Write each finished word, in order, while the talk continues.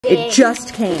It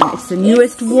just came. It's the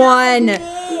newest one.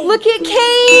 Look at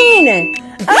Kane!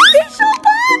 Official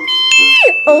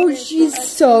puppy! Oh,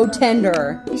 she's so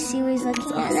tender. You see what he's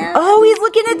looking at now? Oh, he's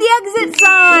looking at the exit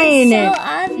sign. It's so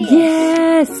obvious.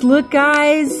 Yes, look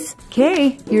guys.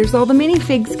 Okay, here's all the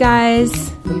minifigs, guys.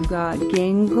 We've got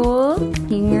Gangle,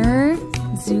 Hinger,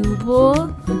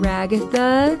 Zubul,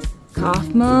 Ragatha,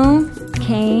 Kaufmo,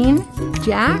 Kane,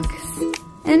 Jax,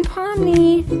 and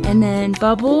Pomni, and then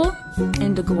Bubble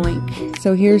and a Gloink.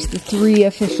 So here's the 3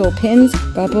 official pins: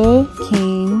 Bubble,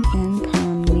 Kane, and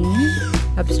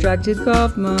Pomni. Abstracted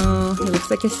Kaufmo. It looks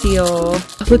like a seal.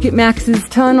 Look at Max's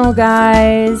tunnel,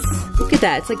 guys. Look at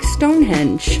that. It's like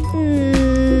Stonehenge.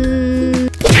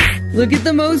 Look at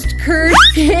the most cursed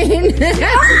Kane.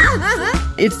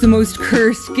 It's the most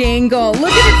cursed Gangle.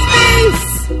 Look at its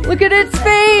face. Look at its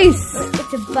face.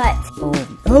 It's a butt.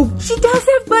 Oh, she does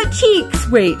have butt cheeks.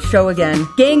 Wait, show again.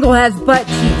 Gangle has butt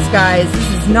cheeks, guys.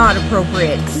 This is not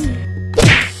appropriate.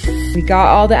 We got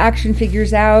all the action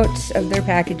figures out of their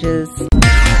packages.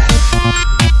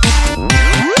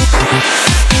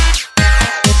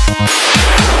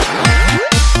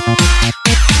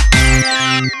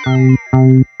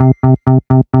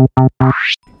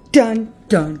 Dun,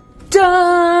 dun,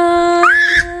 dun!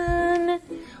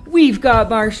 We've got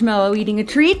Marshmallow eating a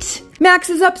treat. Max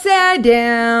is upside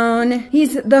down.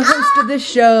 He's the host of the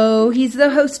show. He's the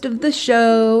host of the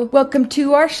show. Welcome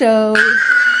to our show.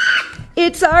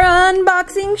 It's our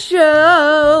unboxing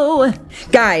show.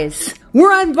 Guys,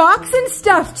 we're unboxing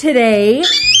stuff today.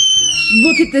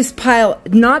 Look at this pile.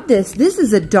 Not this. This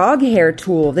is a dog hair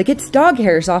tool that gets dog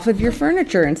hairs off of your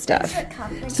furniture and stuff.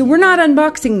 So we're not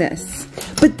unboxing this.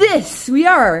 But this, we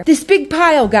are. This big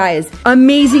pile, guys.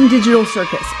 Amazing Digital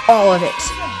Circus. All of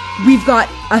it. We've got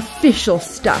official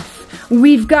stuff.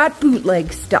 We've got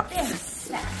bootleg stuff.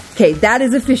 Okay, that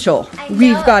is official.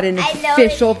 We've got an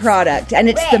official product. And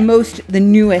it's the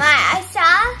newest. I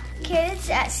saw kids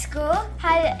at school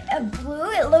had a blue.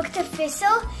 It looked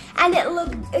official. And it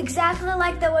looked exactly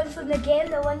like the one from the game,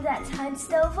 the one that's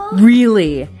hunched over.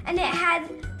 Really? And it had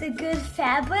the good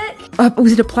fabric.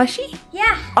 Was it a plushie?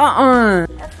 Yeah.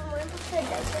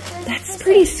 That's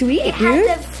pretty sweet, it dude. It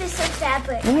had the official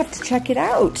fabric. We'll have to check it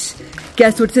out.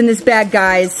 Guess what's in this bag,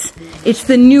 guys? It's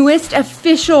the newest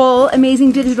official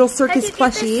Amazing Digital Circus plushie. How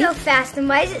did you get this so fast, and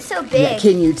why is it so big? Yeah,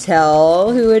 can you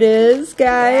tell who it is,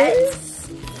 guys? Yes.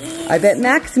 I bet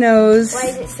Max knows. Why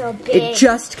is it so big? It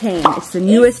just came. It's the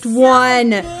newest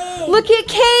one. Look at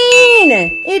Kane.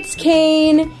 It's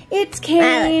Kane. It's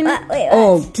Kane.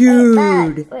 Oh,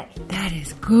 dude. That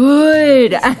is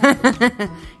good.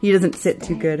 He doesn't sit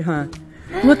too good, huh?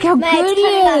 Look how good he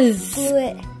is.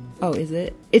 Oh, is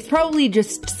it? It's probably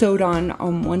just sewed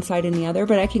on one side and the other,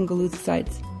 but I can glue the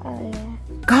sides. Oh, yeah.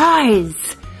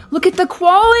 Guys, look at the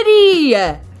quality.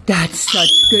 That's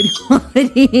such good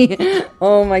quality.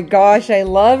 Oh my gosh, I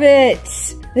love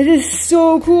it. It is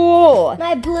so cool.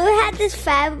 My blue had this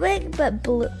fabric, but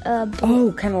blue.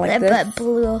 Oh, kind of like this? But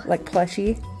blue. Like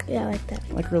plushy? Yeah, like that.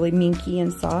 Like really minky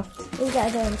and soft? We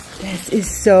got those. This is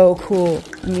so cool.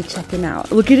 Let me check him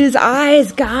out. Look at his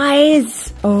eyes,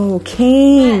 guys. Oh,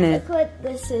 Kane. Look what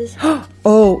this is.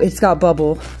 Oh, it's got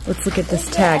Bubble. Let's look at this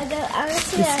tag.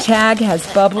 This tag has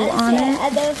Bubble on it.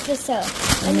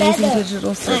 Amazing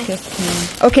Digital Circus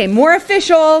Kane. Okay, more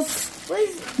officials.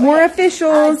 More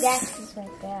officials.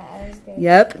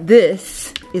 Yep,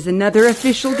 this is another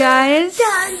official, guys.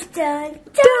 Dun, dun,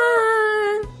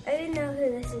 dun. I didn't know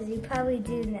who this is. You probably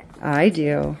do know. I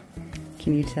do.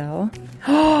 Can you tell?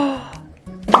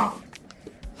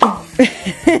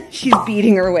 She's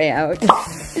beating her way out. It's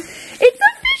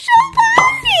official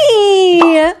Buffy!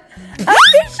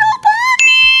 Official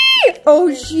Buffy!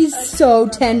 Oh, she's so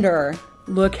tender.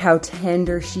 Look how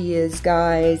tender she is,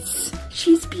 guys.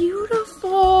 She's beautiful.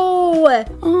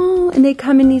 Oh, and they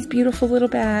come in these beautiful little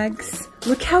bags.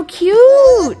 Look how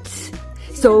cute.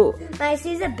 So, I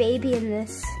see a baby in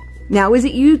this. Now, is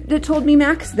it you that told me,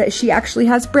 Max, that she actually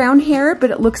has brown hair,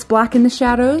 but it looks black in the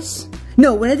shadows?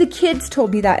 No, one of the kids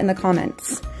told me that in the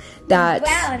comments. That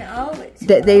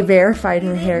they verified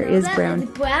her hair is brown.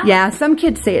 Yeah, some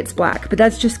kids say it's black, but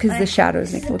that's just because the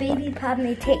shadows make it look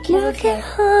black. Look at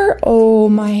her. Oh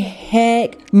my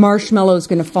heck. Marshmallow's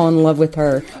gonna fall in love with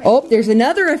her. Oh, there's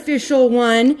another official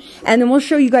one, and then we'll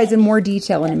show you guys in more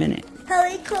detail in a minute.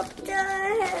 Helicopter,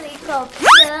 helicopter.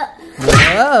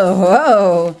 Whoa,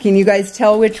 whoa. Can you guys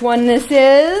tell which one this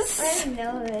is? I don't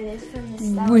know who it is from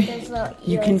the start.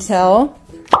 You can tell?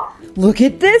 Look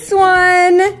at this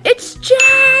one. It's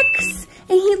Jax.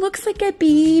 And he looks like a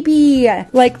baby.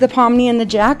 Like the Pomni and the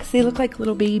Jax, they look like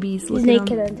little babies. He's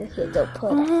naked under here, don't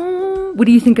pull it. Oh, What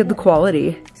do you think of the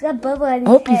quality? He's got bubble in his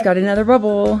Oh, head. he's got another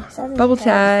bubble. Bubble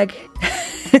tag.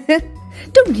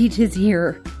 Don't eat his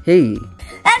ear. Hey.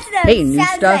 That's what Hey, he new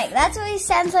sounds stuff. like. That's what he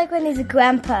sounds like when he's a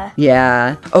grandpa.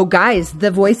 Yeah. Oh, guys,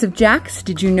 the voice of Jax.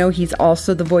 Did you know he's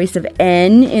also the voice of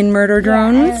N in Murder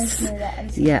Drones? Yeah, I always knew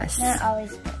that. Yes. Not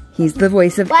always. He's the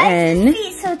voice of Why N. is his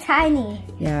feet so tiny?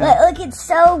 Yeah. Look, it's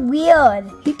so weird.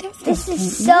 He does. This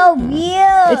is so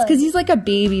weird. It's because he's like a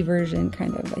baby version,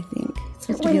 kind of, I think. It's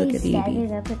supposed to be when like a he's baby.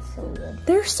 standing up, it's so weird.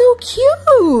 They're so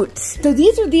cute. So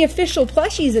these are the official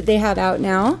plushies that they have out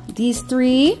now. These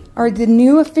 3 are the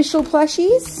new official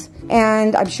plushies.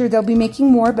 And I'm sure they'll be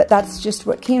making more, but that's just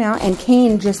what came out. And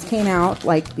Kane just came out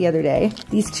like the other day.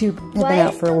 These 2 have been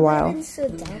out for a while. So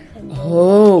dark and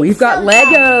Oh, we've got so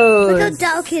Legos. Look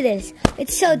how dark it is.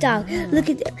 It's so dark. Look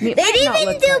at it. They didn't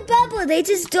even do a bubble. They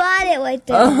just drawn it right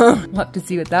there. We'll have to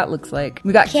see what that looks like.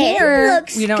 We got King Kinger.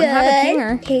 looks We don't good. have a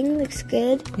Kinger. King looks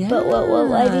good. Yeah. But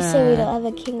why do you say we don't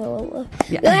have a King? Yeah.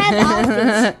 We don't have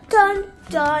outfits.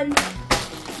 Done.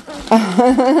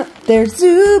 There's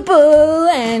Zubo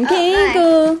and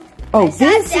Kingle. Oh,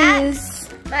 this is...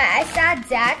 I saw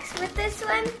Dax with this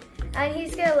one, and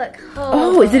he's gonna look horrible.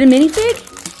 Oh, is it a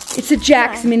minifig? It's a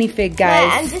Jax minifig,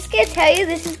 Yeah, I'm guys. just gonna tell you,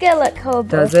 this is gonna look horrible.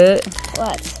 Does it?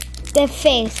 What? The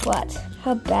face, what?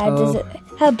 How bad does it?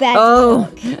 How bad Oh.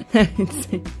 does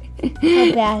it look?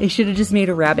 How bad? They should have just made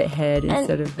a rabbit head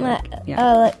instead of... yeah.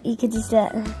 Oh, look, you could just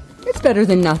It's better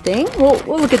than nothing. We'll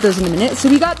look at those in a minute. So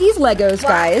we got these Legos,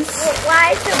 guys.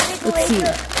 Why so big? Let's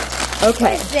see.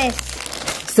 Okay. What is this?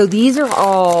 So these are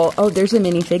all... Oh, there's a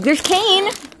minifig. There's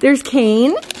Kane. There's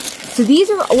Kane. So these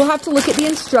are... We'll have to look at the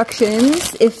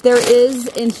instructions. If there is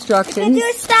instructions... Do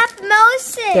a stop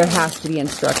motion. There has to be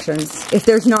instructions. If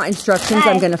there's not instructions,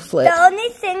 I'm going to flip. The only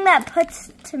thing that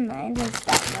puts to mind is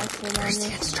stop motion. Where's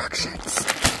the instructions?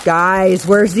 Guys,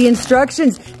 where's the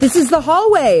instructions? This is the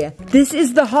hallway. This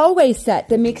is the hallway set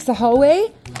that makes the hallway.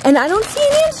 And I don't see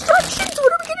any instructions.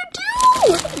 What are we going to do?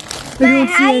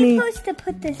 How are you supposed to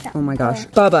put this up? Oh my gosh.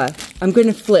 Bubba, I'm going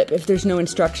to flip if there's no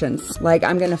instructions. Like,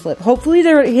 I'm going to flip. Hopefully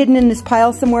they're hidden in this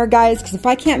pile somewhere, guys, because if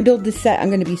I can't build this set, I'm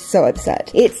going to be so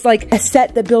upset. It's like a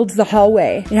set that builds the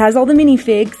hallway. It has all the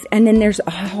minifigs, and then there's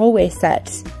a hallway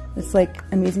set. It's like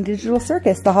Amazing Digital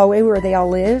Circus, the hallway where they all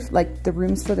live, like the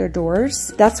rooms for their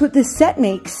doors. That's what this set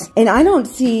makes. And I don't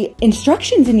see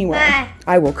instructions anywhere.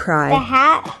 I will cry. The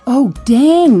hat. Oh,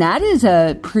 dang. That is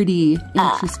a pretty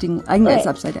interesting... I think that's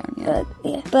upside down, yeah.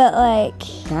 Yeah, but like...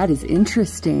 That is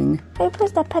interesting. I'm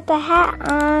supposed to put the hat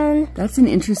on. That's an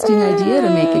interesting idea to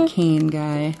make a cane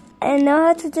guy. I know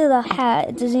how to do the hat.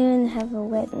 It doesn't even have a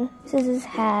wedding. This is his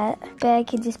hat, but I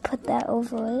could just put that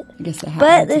over it. I guess the hat.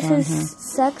 But this is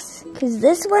sucks because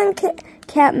this one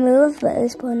can't move, but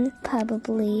this one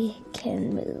probably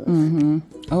can move. Mm-hmm.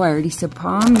 Oh, I already said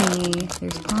Pomni.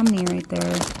 There's Pomni right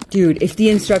there. Dude, if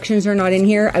the instructions are not in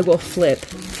here, I will flip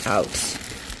out.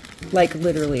 Like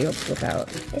literally, I'll flip out.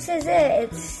 This is it.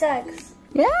 It sucks.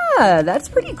 Yeah, that's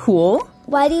pretty cool.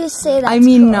 Why do you say that? I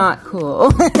mean, cool? Not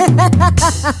cool.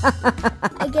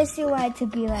 I guess you want it to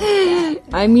be like that.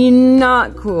 I mean,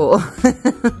 not cool.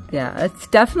 Yeah, it's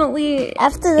definitely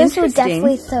After this, we're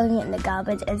definitely throwing it in the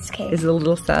garbage. It's okay. Is it a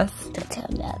little sus? Don't tell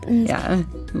me that. Yeah,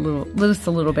 just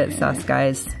a little bit sus,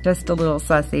 guys. Just a little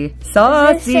sussy.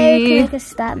 Sussy! Say you can make a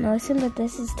stop motion, but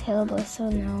this is terrible, so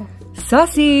no.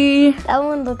 Sussy! That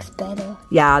one looks better.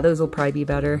 Yeah, those will probably be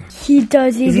better. He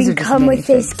does even come with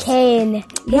his cane.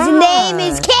 His name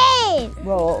is Kane!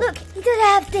 Well, look, he doesn't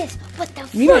have this. What the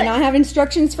fuck? We might not have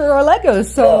instructions for our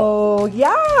Legos, so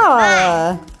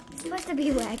yeah. It's supposed to be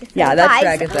Ragatha. Yeah, that's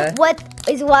Guys, Ragatha. What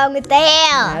is wrong with the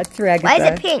hair? That's Ragatha. Why is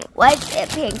it pink? Why is it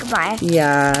pink, my?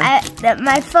 Yeah.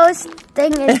 My first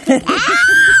thing is pink.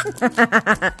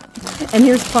 And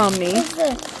here's Pomni. What's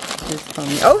this? Here's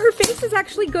Pomni. Oh, her face is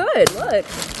actually good. Look.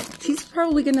 She's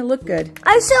probably going to look good.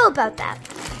 I'm sure about that.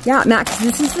 Yeah, Max,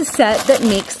 this is the set that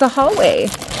makes the hallway.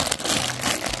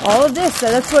 All of this,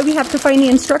 so that's why we have to find the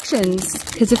instructions.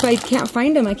 Because if I can't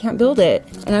find them, I can't build it.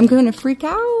 And I'm going to freak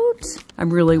out.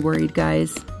 I'm really worried,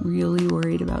 guys. Really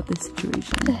worried about this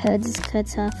situation. The head just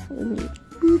cuts off.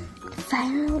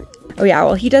 Finally. Oh yeah,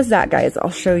 well he does that, guys.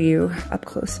 I'll show you up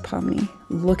close, Pomni.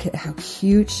 Look at how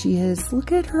cute she is.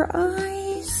 Look at her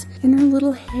eyes. And her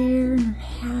little hair and her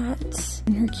hat.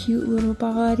 And her cute little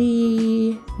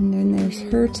body. And then there's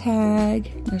her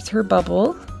tag. There's her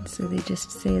bubble. So they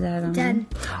just say that on Done.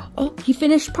 Oh, he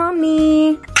finished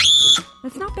Pomni.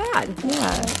 That's not bad.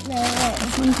 Yeah.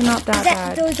 This one's not that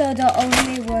bad. Those are the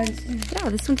only ones. Yeah,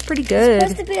 this one's pretty good.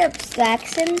 It's supposed to be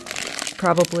abstraction.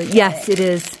 Probably. Yes, it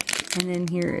is. And then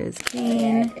here is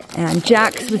Kane. And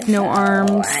Jax with no arms.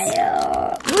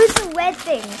 Where's the red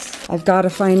things? I've got to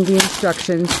find the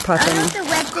instructions, I want Puffin. the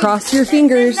red things. Cross your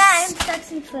fingers.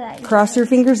 Cross your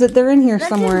fingers that they're in here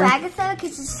somewhere. Let's do Ragatha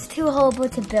because it's too horrible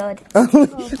to build.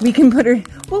 Oh, we can put her...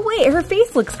 Well, wait, her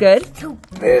face looks good.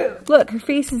 Look, her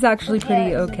face is actually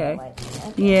pretty okay.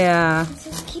 Yeah. Let's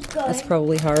just keep going. That's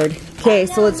probably hard. Okay,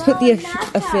 so let's put a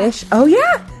fish. Oh,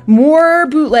 yeah. More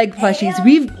bootleg plushies.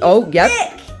 We've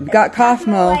got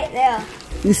Kaufmo. Right there.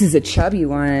 This is a chubby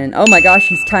one. Oh my gosh,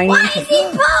 he's tiny. Why is he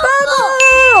purple?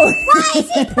 Why is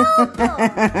he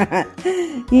purple?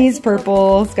 He's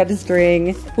purple. He's got a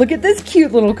string. Look at this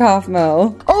cute little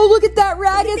Kaufmo. Oh, look at that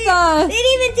Ragatha. They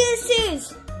didn't even do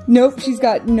shoes. Nope, she's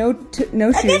got no shoes.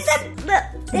 Look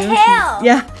at the hair.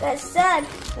 Yeah. That's sad.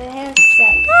 The hair's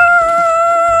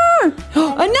sad.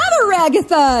 Another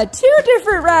Ragatha. 2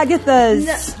 different Ragathas.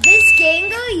 No, this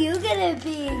Gango, you're gonna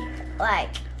be like...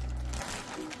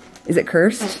 Is it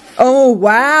cursed? Oh,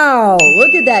 wow.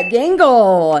 Look at that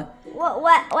Gangle.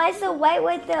 Why is the white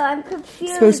right there? I'm confused.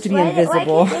 It's supposed to be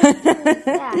invisible.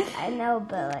 I know,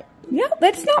 but like... Yeah,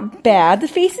 that's not bad. The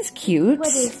face is cute. What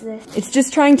is this? It's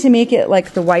just trying to make it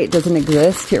like the white doesn't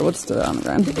exist. Here, we'll just throw it on the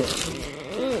ground. It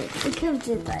could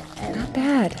do that. Not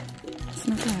bad. It's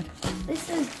not bad. This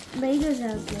is Legos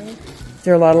are good. Is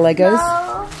there a lot of Legos?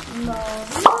 No.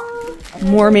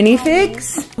 More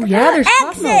minifigs? Oh yeah, there's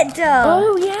Exit though.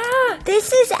 Oh yeah.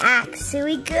 This is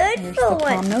actually good for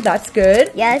one. Pomno, that's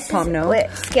good. Yes. Pomno.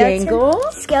 Gangle.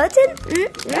 Skeleton?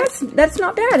 That's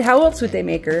not bad. How else would they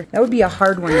make her? That would be a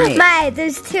hard one to make.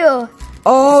 There's 2.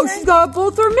 Oh, she's got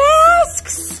both her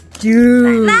masks.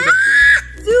 Dude.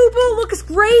 Zubul looks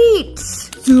great.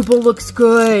 Zubul looks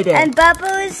good. And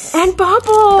Bubbles. And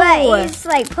Bubble. But he's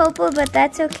like purple, but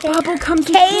that's okay. Bubble comes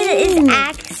with Kane is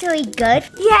actually good.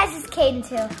 He has his cane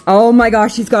too. Oh my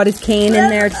gosh, he's got his cane in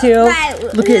there too.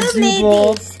 Look at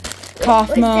Zubul,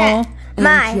 Kaufmo, and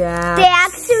Jax. They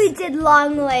actually did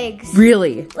long legs.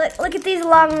 Really? Look at these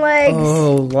long legs.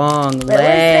 Oh, long legs. What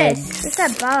is this? What's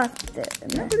that ball?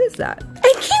 What is that? And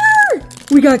Kinger!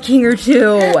 We got Kinger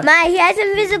too. He has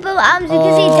invisible arms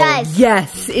because he does.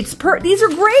 Yes, these are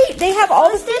great. They have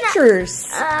all the features.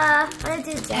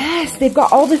 Yes, they've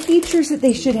got all the features that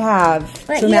they should have.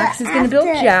 So Max is going to build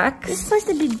Jax. It's supposed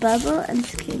to be Bubble and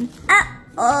Skin.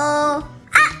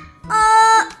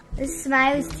 This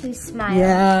smile is too smile.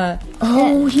 Yeah.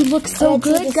 Oh, he looks so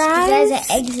good, guys. There's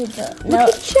an exit door.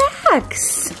 Look at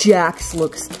Jax. Jax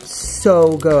looks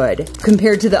so good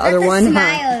compared to the other one.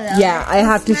 Smile, Yeah, I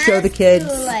have to show the kids.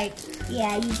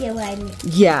 Yeah, you get what I mean.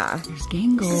 Yeah. There's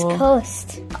Gangle. This is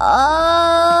Coast.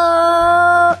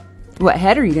 Oh. What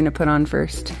head are you going to put on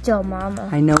first? Joe Mama.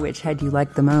 I know which head you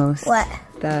like the most. What?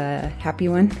 The happy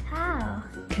one. How?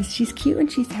 Because she's cute when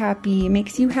she's happy. It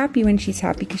makes you happy when she's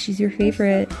happy because she's your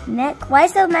favorite. Neck? Why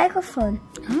is there a microphone?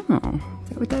 Oh, is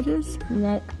that what that is?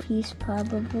 Neck piece,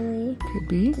 probably. Could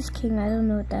be. This king, I don't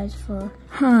know what that's for.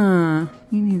 Huh.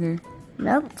 Me neither.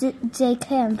 Nope.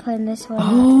 JK, I'm putting this one.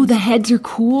 Oh, the heads are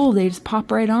cool. They just pop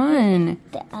right on.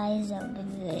 The eyes are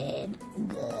good.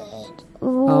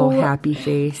 Ooh. Oh, happy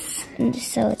face. And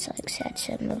so it's like such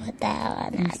a put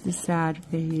that on. It's the sad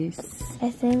face. I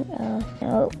think,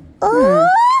 no.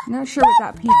 Not sure what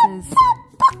that piece is.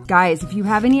 Guys, if you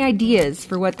have any ideas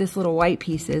for what this little white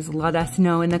piece is, let us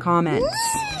know in the comments.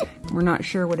 We're not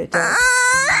sure what it does.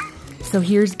 So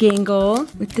here's Gangle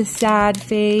with the sad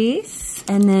face.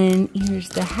 And then here's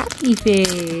the happy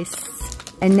face.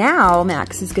 And now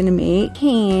Max is gonna make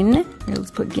Kane. Here,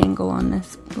 let's put Gangle on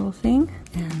this little thing.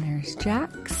 And there's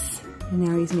Jax. And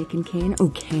now he's making Kane. Oh,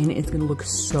 Kane is gonna look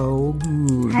so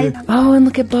good. Oh, and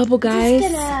look at Bubble, guys.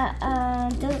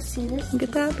 Don't see this. Look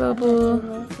at that Bubble.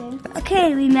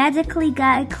 Okay, we magically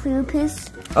got a clear piece.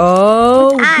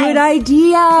 Oh, good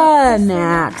idea,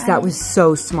 Max. That was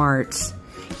so smart.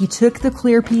 He took the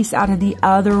clear piece out of the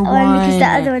other one. Because the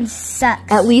other one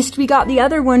sucks. At least we got the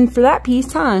other one for that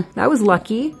piece, huh? That was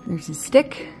lucky. There's his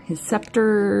stick, his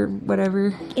scepter,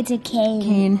 whatever. It's a cane.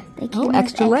 Cane. Oh,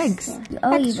 extra legs.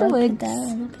 Oh, extra legs.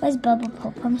 Where's Bubble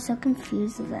Pop? I'm so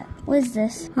confused with that. What is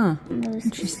this? Huh.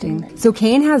 Interesting. So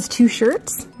Kane has 2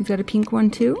 shirts. You've got a pink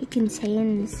one too. It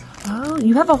contains. Oh,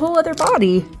 you have a whole other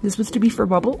body. This was to be for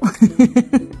Bubble.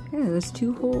 Yeah, there's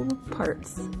 2 whole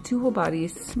parts, 2 whole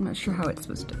bodies. I'm not sure how it's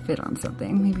supposed to fit on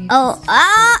something. Maybe.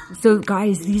 So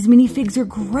guys, these minifigs are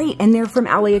great, and they're from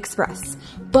AliExpress.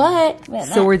 But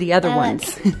so are the other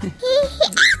ones.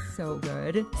 So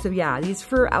good. So yeah, these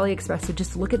for AliExpress. So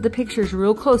just look at the pictures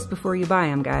real close before you buy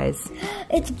them, guys.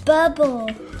 It's Bubble.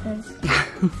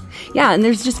 Yeah, and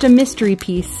there's just a mystery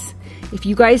piece If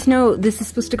you guys know, this is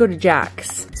supposed to go to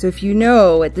Jax. So if you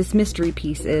know what this mystery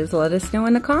piece is, let us know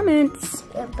in the comments.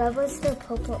 Yeah, Bubbles the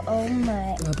purple. Oh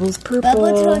my. Bubbles purple.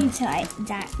 Bubbles on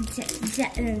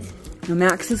that. Now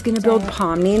Max is gonna build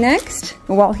Pomni next.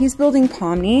 While he's building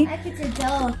Pomni. Like it's a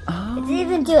door. Oh. It didn't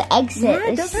even do exit.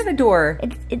 Yeah, it does have a door.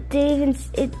 It didn't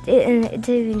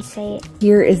even say it.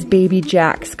 Here is baby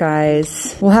Jax,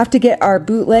 guys. We'll have to get our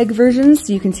bootleg versions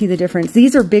so you can see the difference.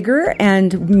 These are bigger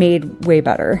and made way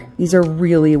better. These are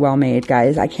really well made,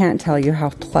 guys. I can't tell you how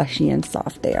plushy and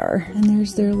soft they are. And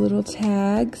there's their little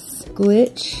tags.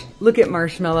 Glitch. Look at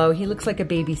Marshmallow. He looks like a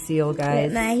baby seal,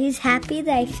 guys. Nah, he's happy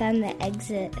that I found the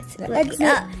exit.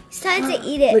 Exit. He's trying to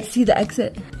eat it. Let's see the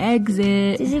exit. Exit.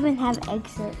 It doesn't even have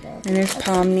exit though. And there's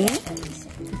Pomni.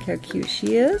 Look how cute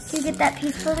she is. Can you get that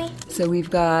piece for me? So we've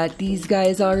got these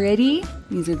guys already.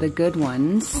 These are the good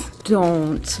ones.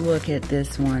 Don't look at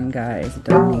this one, guys.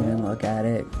 Don't even look at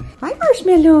it. Hi,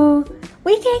 Marshmallow.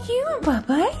 What are you doing,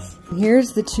 Papas?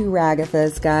 Here's the two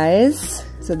Ragathas, guys.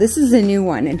 So this is a new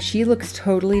one, and she looks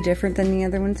totally different than the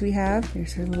other ones we have.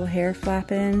 There's her little hair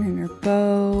flapping and her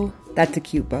bow. That's a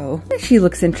cute bow. She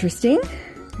looks interesting.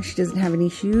 She doesn't have any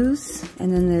shoes.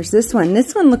 And then there's this one.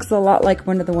 This one looks a lot like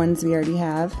one of the ones we already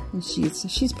have. And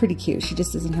she's pretty cute. She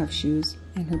just doesn't have shoes.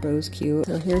 And her bow's cute.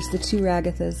 So here's the two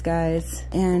Ragathas, guys.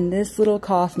 And this little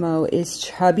Kaufmo is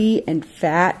chubby and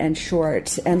fat and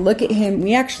short. And look at him.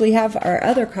 We actually have our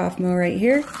other Kaufmo right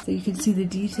here. So you can see the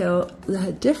detail,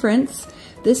 the difference.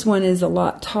 This one is a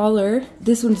lot taller.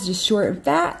 This one's just short and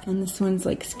fat. And this one's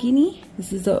like skinny.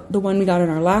 This is the one we got in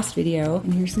our last video.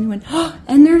 And here's the new one.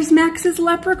 And there's Max's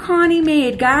leprechaun he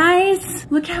made, guys.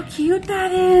 Look how cute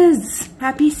that is.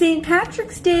 Happy St.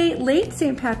 Patrick's Day, late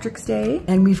St. Patrick's Day.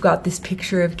 And we've got this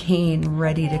picture of Kane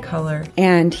ready to color.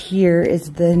 And here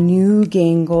is the new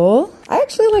Gangle. I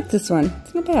actually like this one.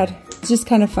 It's not bad. It's just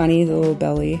kind of funny, the little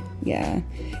belly. Yeah.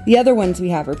 The other ones we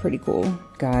have are pretty cool.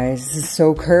 Guys, this is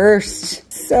so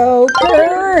cursed. So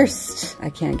cursed.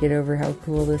 I can't get over how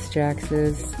cool this Jax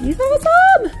is. He's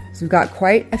awesome. So we've got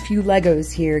quite a few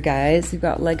Legos here, guys. We've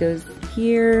got Legos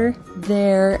here,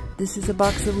 there. This is a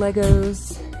box of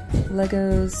Legos.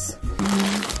 Legos.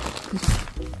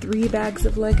 There's 3 bags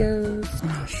of Legos.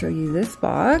 I'll show you this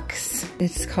box.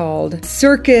 It's called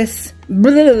Circus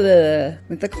Plush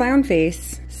with the clown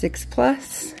face. 6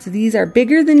 plus. So these are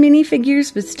bigger than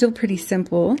minifigures, but still pretty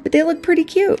simple. But they look pretty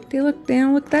cute. They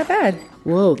don't look that bad.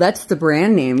 Whoa, that's the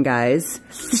brand name, guys.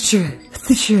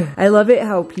 I love it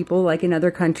how people, like in other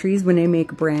countries, when they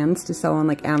make brands to sell on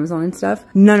like Amazon and stuff,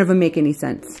 none of them make any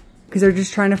sense. Because they're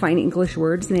just trying to find English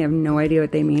words and they have no idea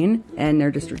what they mean. And they're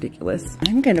just ridiculous.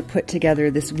 I'm gonna put together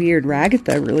this weird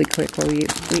Ragatha really quick while we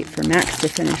wait for Max to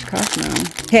finish Cosmo.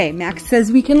 Okay, Max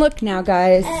says we can look now,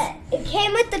 guys. It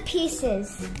came with the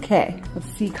pieces. Okay, let's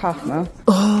see Cosmo.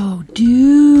 Oh,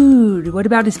 dude. What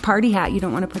about his party hat? You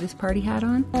don't want to put his party hat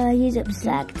on? He's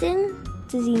abstracting.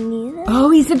 Does he need it? Oh,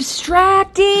 he's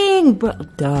abstracting!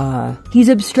 But duh. He's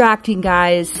abstracting,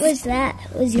 guys. What's that?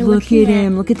 Was he Look at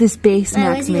him. Look at this base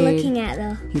Max made. What is he looking at,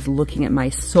 though? He's looking at my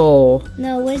soul.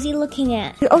 No, what is he looking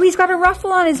at? Oh, he's got a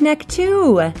ruffle on his neck,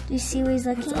 too. Do you see what he's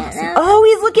looking at now? Oh,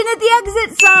 he's looking at the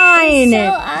exit sign.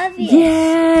 It's so obvious.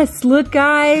 Yes. Look,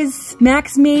 guys.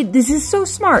 Max made... This is so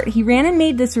smart. He ran and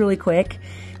made this really quick.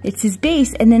 It's his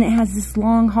base, and then it has this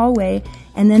long hallway,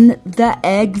 and then the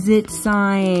exit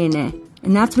sign.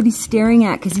 And that's what he's staring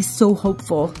at because he's so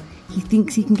hopeful. He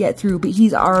thinks he can get through, but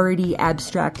he's already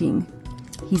abstracting.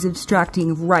 He's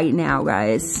abstracting right now,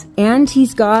 guys. And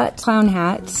he's got clown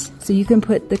hats. So you can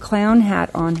put the clown hat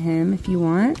on him if you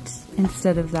want,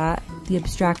 instead of that, the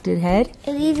abstracted head.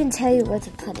 It'll even tell you where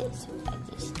to put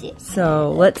it.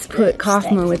 So let's put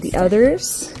Kaufmo with the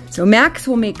others. So Max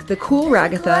will make the cool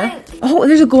Ragatha. Oh,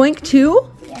 there's a Gloink too?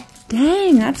 Yeah.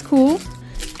 Dang, that's cool.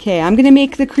 Okay, I'm gonna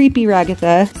make the creepy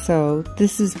Ragatha. So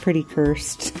this is pretty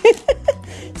cursed.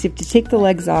 So you have to take the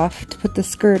legs off to put the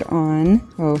skirt on.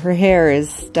 Oh, her hair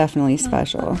is definitely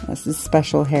special. This is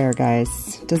special hair,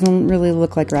 guys. Doesn't really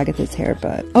look like Ragatha's hair,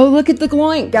 but... Oh, look at the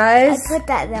Gloink, guys. I put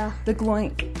that though. The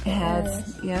Gloink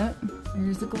has, yep.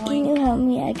 Here's the Gloink. Can you help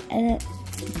me?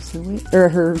 Or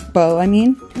her bow, I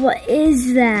mean. What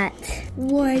is that?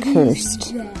 What Cursed.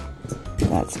 is that?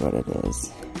 That's what it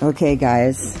is. Okay,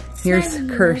 guys. Here's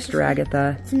Cursed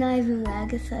Ragatha. It's not even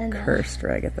Ragatha. No. Cursed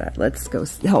Ragatha. Let's go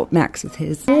help Max with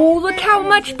his. Oh, look how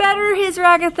much better his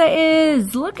Ragatha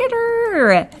is. Look at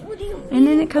her. And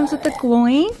then it comes with the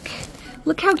Gloink.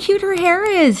 Look how cute her hair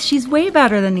is. She's way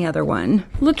better than the other one.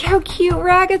 Look how cute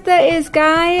Ragatha is,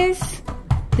 guys.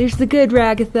 There's the good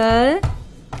Ragatha.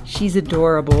 She's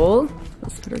adorable.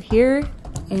 Let's put her here.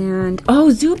 And, oh,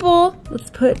 Zooble. Let's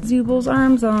put Zooble's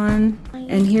arms on.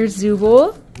 And here's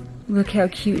Zooble. Look how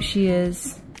cute she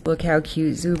is. Look how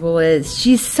cute Zooble is.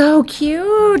 She's so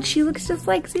cute. She looks just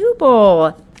like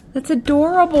Zooble. That's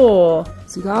adorable.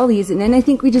 So we got all these, and then I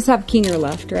think we just have Kinger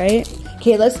left, right?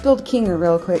 Okay, let's build Kinger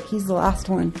real quick. He's the last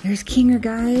one. There's Kinger,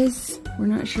 guys. We're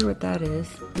not sure what that is.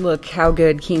 Look how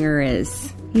good Kinger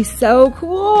is. He's so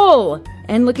cool.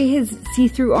 And look at his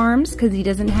see-through arms, because he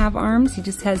doesn't have arms. He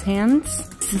just has hands.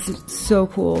 This is so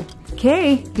cool.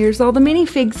 Okay, here's all the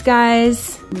minifigs,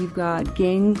 guys. We've got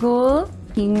Gangle,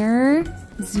 Kinger,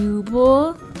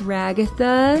 Zooble,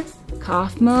 Ragatha,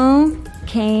 Kaufmo,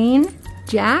 Kane,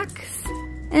 Jax,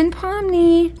 and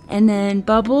Pomni. And then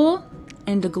Bubble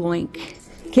and a Gloink.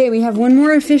 Okay, we have one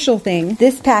more official thing.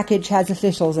 This package has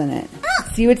officials in it.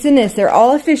 See what's in this. They're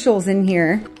all officials in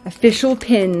here. Official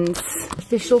pins.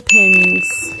 Official pins.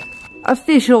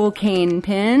 Official Kane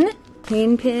pin.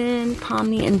 Kane pin,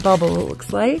 Pomni, and Bubble, it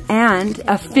looks like. And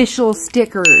official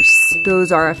stickers.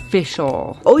 Those are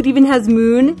official. Oh, it even has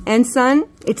Moon and Sun.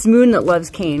 It's Moon that loves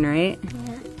Kane, right?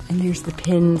 Yeah. And there's the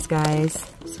pins, guys.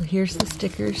 So here's the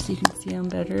stickers so you can see them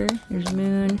better. There's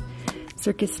Moon,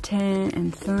 Circus 10,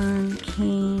 and Sun,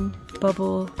 Kane,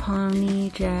 Bubble,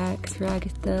 Pomni, Jax,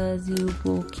 Ragatha,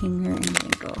 Zooble, Kinger, and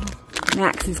Gangle.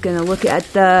 Max is gonna look at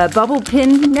the bubble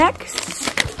pin next.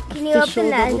 Can you open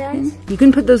that? You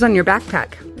can put those on your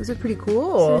backpack. Those are pretty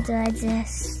cool. So do I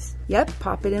just... Yep,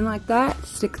 pop it in like that.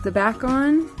 Stick the back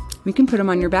on. We can put them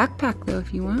on your backpack though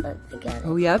if you want.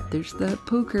 Oh, yep, there's the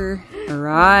poker. All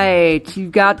right,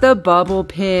 you've got the bubble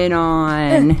pin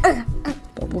on.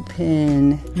 Bubble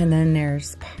pin. And then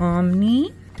there's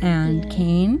Pomni and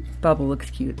Kane. Bubble looks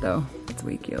cute though. It's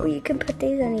way cute. Oh, you can put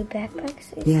these on your backpack.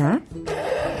 So yeah.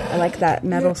 I like that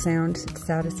metal sound. It's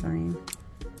satisfying.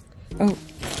 Oh,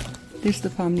 there's the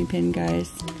Pomni pin,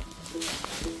 guys.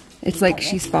 It's like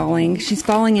she's falling. She's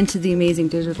falling into the amazing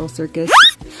digital circus.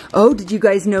 Oh, did you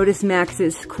guys notice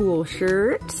Max's cool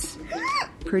shirt?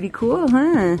 Pretty cool,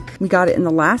 huh? We got it in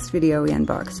the last video we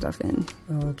unboxed stuff in.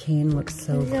 Oh, Kane looks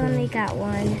so cool. Only got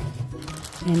one.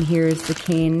 And here's the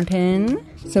Kane pin.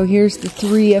 So here's the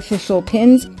 3 official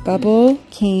pins. Bubble,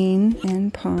 Kane,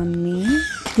 and Pomni.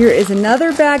 Here is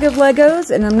another bag of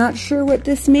Legos, and I'm not sure what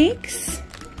this makes.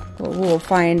 But we'll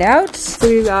find out. So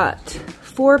we got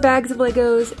 4 bags of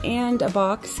Legos and a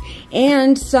box,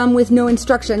 and some with no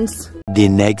instructions. The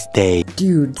next day.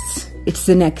 Dudes, it's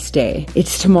the next day.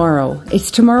 It's tomorrow.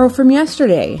 It's tomorrow from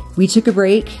yesterday. We took a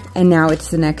break, and now it's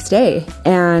the next day.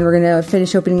 And we're gonna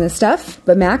finish opening this stuff,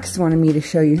 but Max wanted me to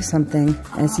show you something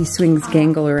as he swings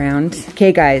Gangle around.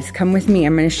 Okay guys, come with me.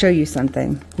 I'm gonna show you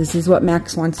something. This is what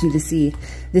Max wants you to see.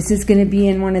 This is gonna be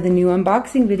in one of the new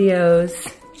unboxing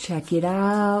videos. Check it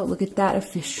out. Look at that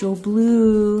official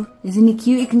blue. Isn't he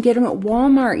cute? You can get them at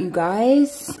Walmart, you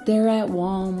guys. They're at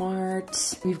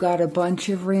Walmart. We've got a bunch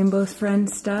of Rainbow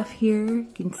Friends stuff here. You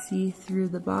can see through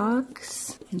the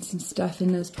box. And some stuff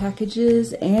in those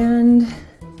packages. And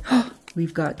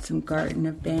we've got some Garden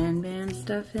of Banban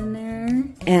stuff in there.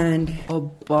 And a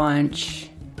bunch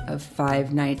of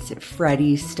Five Nights at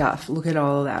Freddy's stuff. Look at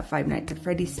all of that Five Nights at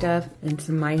Freddy's stuff. And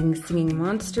some My Singing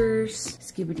Monsters,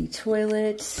 Skibbity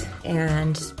Toilet,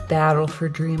 and Battle for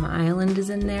Dream Island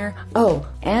is in there. Oh,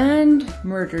 and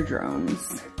Murder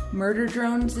Drones. Murder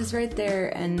Drones is right there,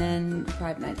 and then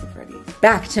Five Nights at Freddy's.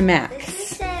 Back to Max. This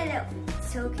said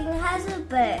choking hazard,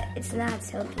 but it's not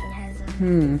choking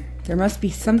hazard. There must be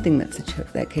something that's a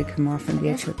choke that could come off and be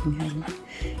a choking hazard.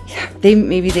 Yeah,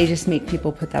 maybe they just make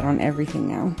people put that on everything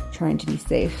now, trying to be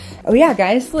safe. Oh yeah,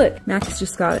 guys, look. Max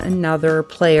just got another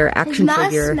player action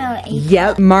figure.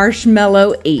 Yep,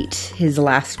 Marshmallow ate his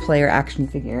last player action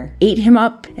figure. Ate him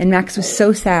up, and Max was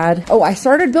so sad. Oh, I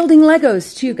started building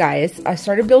Legos too, guys. I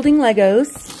started building Legos.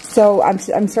 So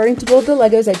I'm starting to build the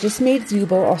Legos. I just made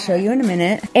Zooble. I'll show you in a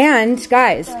minute. And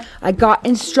guys, I got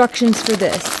instructions for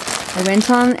this. I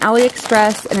went on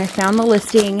AliExpress and I found the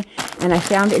listing and I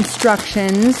found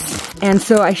instructions. And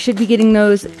so I should be getting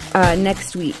those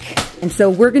next week. And so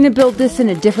we're gonna build this in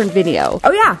a different video.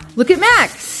 Oh yeah, look at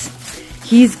Max.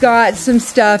 He's got some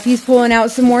stuff. He's pulling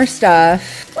out some more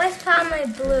stuff. What's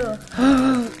Pomni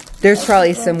blue? There's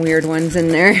probably some weird ones in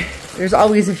there. There's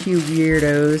always a few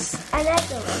weirdos.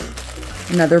 Another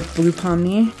one. Another blue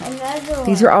Pomni. Another one.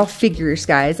 These are all figures,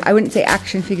 guys. I wouldn't say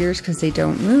action figures because they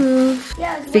don't move.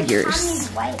 Yeah, figures.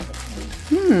 White.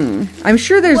 I'm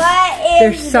sure there's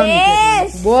some.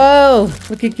 This? Whoa!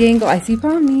 Look at Gangle. I see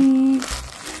Pomni.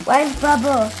 Where's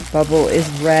Bubble? Bubble is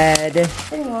red.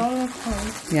 What's wrong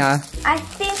with him? Yeah. I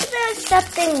think the there's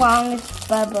something wrong with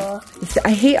Bubble.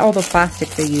 I hate all the plastic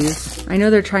they use. I know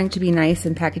they're trying to be nice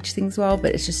and package things well,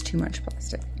 but it's just too much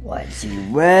plastic. What's A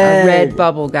red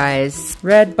bubble, guys.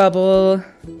 Red bubble.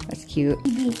 That's cute.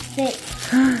 be thick?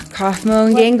 Kaufmo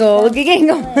and Gangle. Look at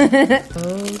Gangle.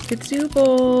 Oh, look at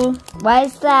Zooble. Why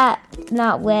is that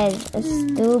not red? It's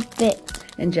stupid.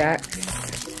 And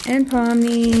Jax. And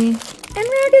Pomni. And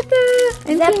Ragatha.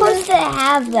 And They're supposed to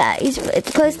have that. It's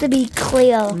supposed to be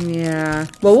clear. yeah.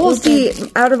 Well, we'll see.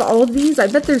 Out of all of these, I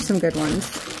bet there's some good ones.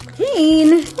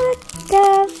 Kane. What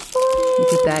the fuck?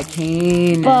 Look at that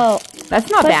Kane. Whoa. That's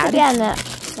not bad. Not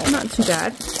Not too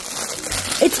bad.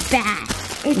 It's bad.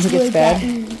 It's think it's bad?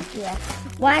 Yeah.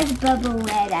 Why is Bubble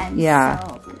red? Yeah.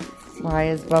 Why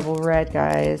is Bubble red,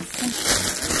 guys?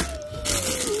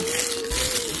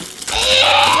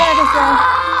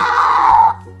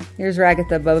 Here's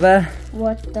Ragatha, Bubba.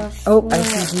 What the Oh, I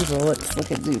see Zooble. Let's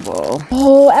look at Zooble.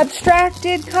 Oh,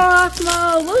 abstracted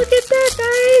Kaufmo. Look at that,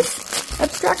 guys.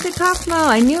 Abstracted Kaufmo.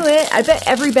 I knew it. I bet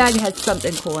every bag has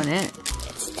something cool in it.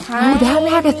 tiny. Oh, that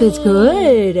Ragatha's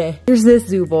good. Here's this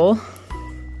Zooble.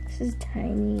 This is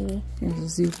tiny.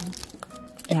 Here's a Zooble.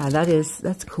 Yeah,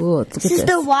 that's cool. Look This at is this.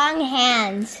 the wrong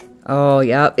hand. Oh,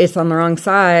 yep. It's on the wrong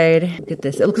side. Look at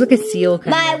this. It looks like a seal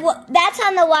kind of. That's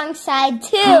on the wrong side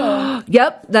too.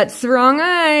 Yep, that's the wrong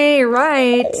eye. You're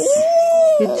right.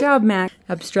 Good job, Mac.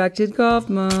 Abstracted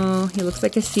Kaufmo. He looks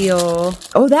like a seal.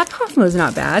 Oh, that Kaufmo's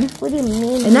not bad. What do you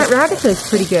mean? And that Ragatha is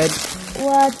pretty good.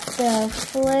 What the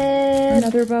flip?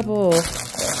 Another bubble.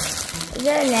 Is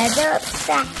there another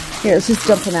stack? Here, let's just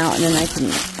dump them out and then I can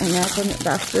open it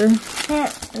faster.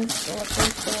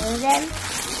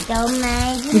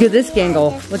 Look at this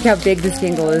Gangle. Look how big this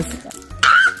Gangle is.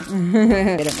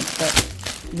 Get it mixed up.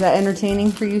 Is that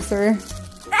entertaining for you, sir?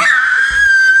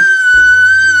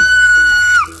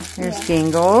 There's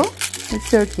Gangle. It's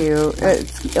so cute.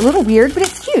 It's a little weird, but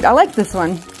it's cute. I like this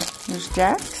one. There's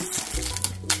Jax.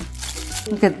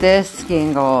 Look at this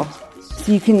Gangle.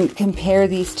 So you can compare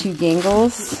these two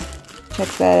Gangles. Check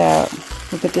that out.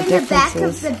 Look at the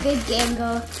differences. In the back of the big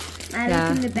Gangle. I look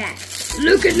in the back.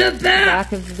 Look in the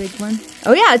back of the big one.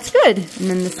 Oh yeah, it's good. And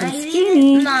then this one's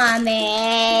skinny.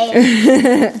 Mommy.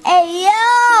 Hey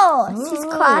yo! She's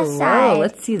cross-eyed. Whoa,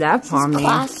 let's see that Pomni.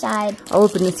 Cross-eyed. I'll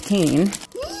open this cane.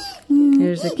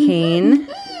 Here's a cane.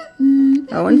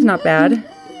 That one's not bad.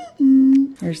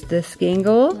 There's this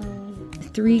Gangle.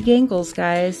 3 Gangles,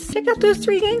 guys. Check out those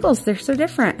 3 Gangles. They're so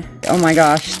different. Oh my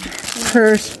gosh.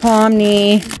 Cursed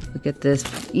Pomni. Look at this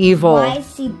evil. Why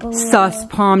is she blue? Sus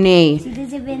Pomni. She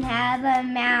doesn't even have a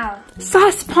mouth.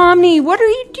 Sus Pomni, what are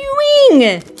you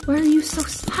doing? Why are you so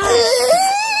sus?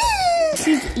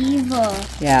 She's evil.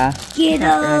 Yeah. Get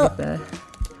up.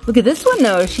 Look at this one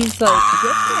though. She's like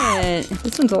different.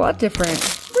 This one's a lot different.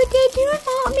 What they doing,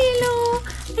 Milo?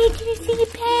 Did you see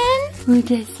pen? What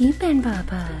does see pen,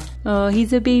 Papa? Oh,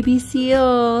 he's a baby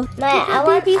seal. I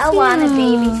want a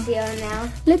baby seal now.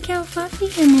 Look how fluffy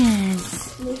he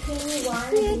is. Look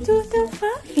So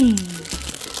fluffy.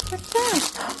 What's that?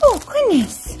 Oh,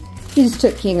 goodness. He just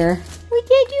took Kinger. What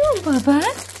you doing, Papa?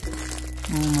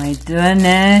 Oh my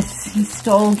goodness. He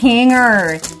stole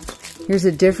Kinger. Here's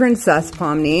a different sus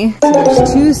Pomni. So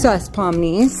there's 2 sus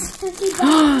Pomnis.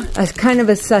 A kind of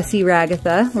a sussy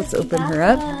Ragatha. Let's open her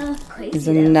up. Here's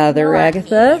another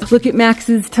Ragatha. Look at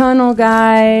Max's tunnel,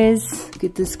 guys. Look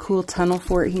at this cool tunnel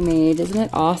fort he made. Isn't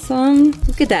it awesome?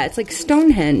 Look at that. It's like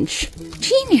Stonehenge.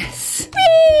 Genius.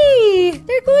 Whee!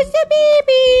 There goes the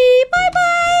baby.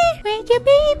 Bye-bye. Where's your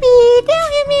baby?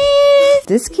 There him is.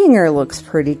 This Kinger looks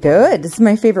pretty good. This is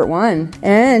my favorite one.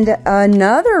 And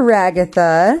another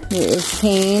Ragatha. Here is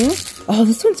Kane. Oh,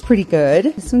 this one's pretty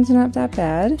good. This one's not that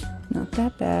bad. Not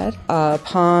that bad.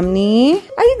 Pomni. I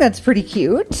think that's pretty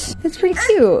cute. It's pretty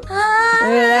cute. Look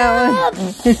at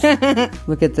that one.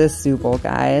 Look at this Zooble,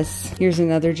 guys. Here's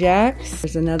another Jax.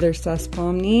 There's another sus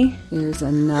Pomni. There's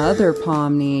another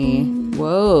Pomni.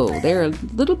 Whoa, they're a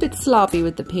little bit sloppy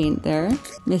with the paint there.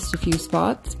 Missed a few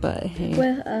spots, but hey.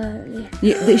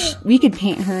 Yeah, we could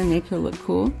paint her and make her look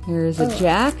cool. Here's a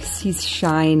Jax. He's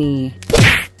shiny.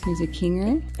 Here's a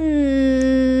Kinger.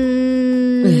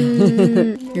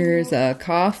 Here's a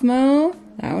Kaufmo.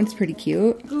 That one's pretty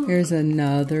cute. Here's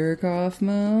another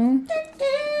Kaufmo.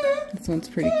 This one's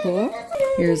pretty cool.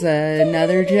 Here's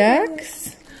another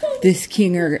Jax. This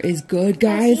Kinger is good,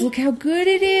 guys. Look how good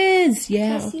it is.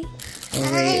 Yeah.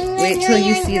 Alright, wait till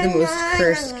you see the most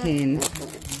cursed cane.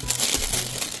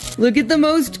 Look at the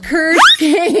most cursed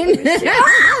cane.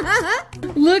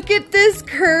 Look at this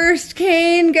cursed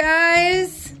cane,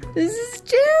 guys. This is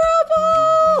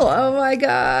terrible. Oh my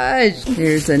gosh.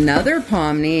 There's another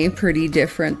Pomni, pretty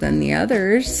different than the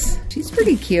others. She's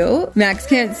pretty cute. Max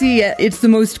can't see it. It's the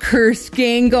most cursed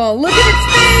Gangle. Look at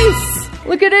its face.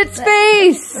 Look at its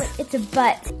face. It's a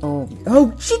butt.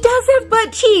 Oh, she does have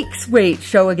butt cheeks. Wait,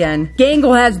 show again.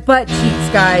 Gangle has butt cheeks,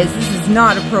 guys. This is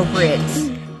not appropriate.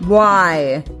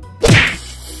 Why?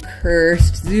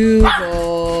 Cursed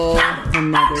Zooble.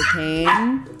 Another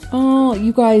Kane. Oh,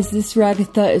 you guys, this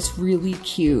Ragatha is really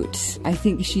cute. I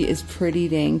think she is pretty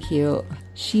dang cute.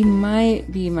 She might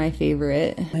be my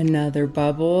favorite. Another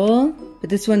Bubble. But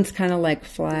this one's kind of like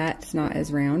flat. It's not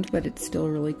as round, but it's still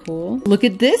really cool. Look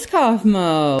at this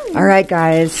Kaufmo. All right,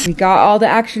 guys. We got all the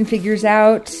action figures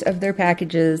out of their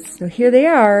packages. So here they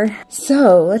are.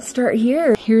 So let's start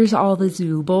here. Here's all the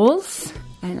Zoobles.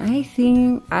 And I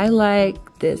think I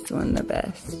like this one the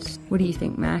best. What do you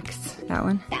think, Max? That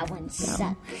one? That one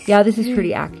sucks. Yeah, this is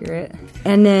pretty accurate.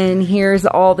 And then here's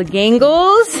all the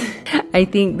Gangles. I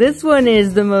think this one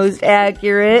is the most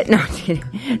accurate. No, I'm just kidding.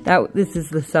 This is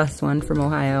the sus one from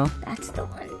Ohio. That's the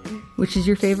one. Which is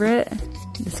your favorite?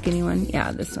 The skinny one?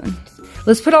 Yeah, this one.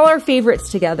 Let's put all our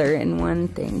favorites together in one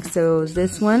thing. So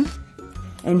this one.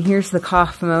 And here's the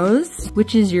Kaufmos.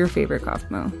 Which is your favorite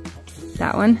Kaufmo?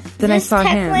 That one? Then I saw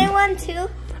him. This one too?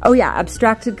 Oh yeah,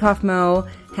 Abstracted Kaufmo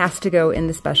has to go in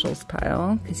the specials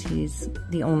pile because he's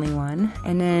the only one.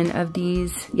 And then of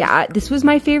these, yeah, this was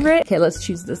my favorite. Okay, let's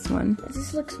choose this one.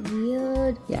 This looks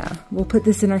weird. Yeah, we'll put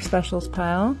this in our specials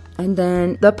pile. And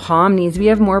then the Pomnis. We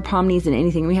have more Pomnis than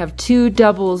anything. We have 2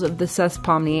 doubles of the sus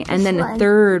Pomni and then a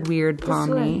third weird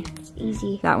Pomni. It's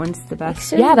easy. That one's the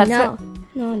best. Actually, yeah, that's no. it.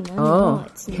 No,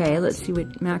 it's not. Okay, let's see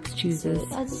what Max chooses.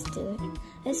 I'll just do it.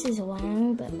 This is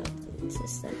long, but this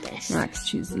is the best. Max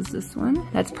chooses this one.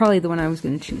 That's probably the one I was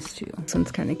going to choose too. This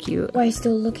one's kind of cute. Why are you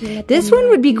still looking at this one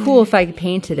would be cool if I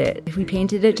painted it. If we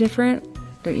painted it different,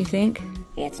 don't you think?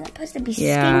 Yeah, it's not supposed to be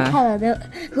skin color.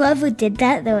 Whoever did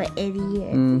that, they were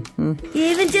idiot. You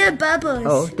even did bubbles.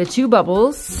 Oh, the 2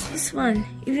 bubbles. This one,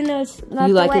 even though it's not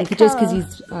you the like white it just color.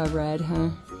 because he's red, huh?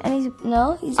 And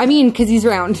he's I mean, because he's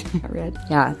round. Not red.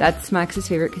 Yeah, that's Max's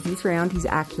favorite because he's round. He's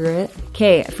accurate.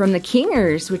 Okay, from the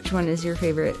Kingers, which one is your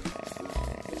favorite?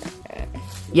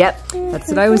 Yep, that's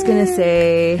what I was going to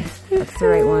say. That's the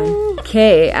right one.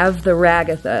 Okay, of the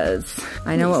Ragathas.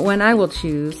 I know what one I will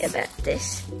choose. What about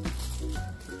this?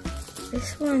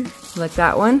 This one. You like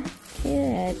that one?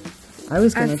 Yeah. I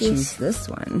was going to choose this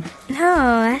one. No,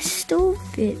 that's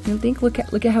stupid. You don't think? Look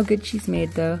at how good she's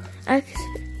made, though. What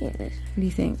do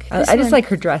you think? I just like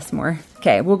her dress more.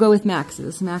 Okay, we'll go with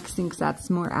Max's. Max thinks that's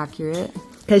more accurate.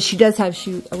 Because she does have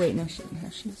shoes. Oh, wait, no, she doesn't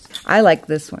have shoes. I like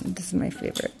this one. This is my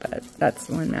favorite, but that's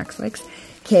the one Max likes.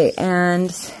 Okay,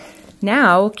 and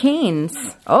now Canes.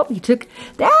 Oh, he took...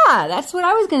 Yeah, that's what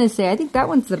I was going to say. I think that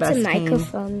one's the best It's a cane.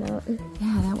 microphone, though.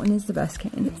 Yeah, that one is the best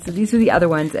cane. So these are the other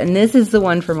ones, and this is the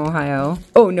one from Ohio.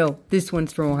 Oh, no, this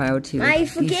one's from Ohio, too. I'm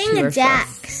forgetting a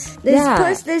Jax.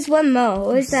 There's one more.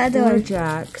 Where's the other one?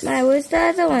 Jax. Where's the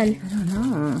other one? I don't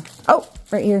know. Oh,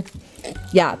 right here.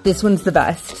 Yeah, this one's the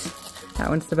best. That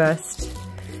one's the best.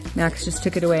 Max just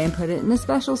took it away and put it in the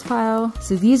specials pile.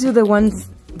 So these are the ones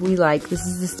we like. This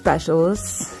is the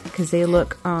specials because they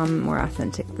look more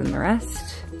authentic than the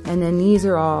rest. And then these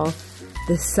are all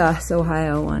the sus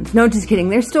Ohio ones. No, just kidding.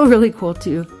 They're still really cool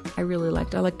too. I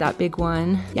like that big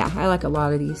one. Yeah, I like a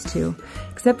lot of these too.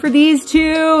 Except for these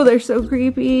 2. They're so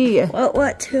creepy.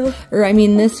 What 2? Or I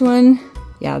mean this one.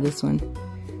 Yeah, this one.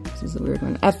 This is a weird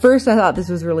one. At first I thought this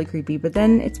was really creepy, but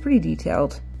then it's pretty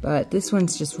detailed. But this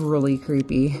one's just really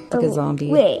creepy, like a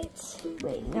zombie. Wait,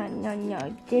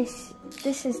 no.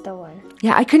 This is the one.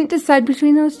 Yeah, I couldn't decide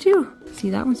between those 2.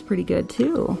 See, that one's pretty good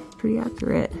too. Pretty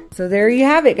accurate. So there you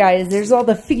have it, guys. There's all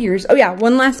the figures. Oh yeah,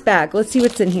 one last bag. Let's see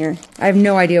what's in here. I have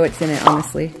no idea what's in it,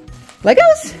 honestly.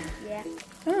 Legos? Yeah.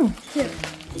 Oh.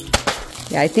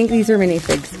 Yeah, I think these are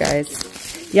minifigs,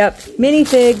 guys. Yep,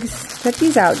 minifigs. Check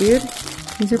these out, dude.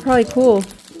 These are probably cool.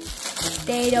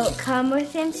 They don't come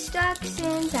with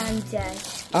instructions, I'm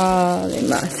just... Oh, they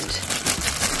must.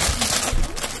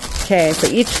 Okay, so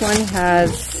each one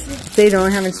has... If they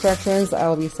don't have instructions,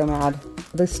 I'll be so mad.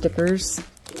 The stickers.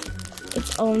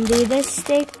 It's only the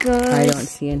stickers. I don't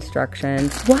see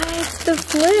instructions. What? The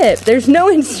flip? There's no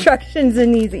instructions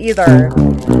in these either.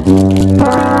 Seriously,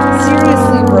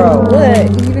 bro.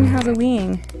 Look, it even has a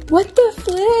wing. What the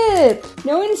flip?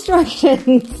 No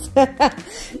instructions.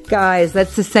 Guys,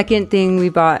 that's the second thing we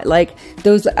bought. Like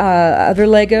those other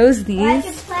Legos, these. I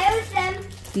can play with them.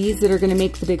 These that are going to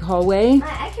make the big hallway.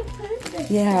 I can play with them.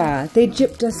 Yeah, they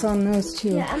gypped us on those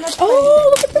too. Yeah, I'm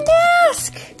oh, look at the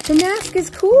mask. The mask is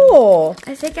cool.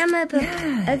 I think I'm gonna put,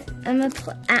 Yeah.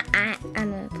 I'm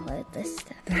this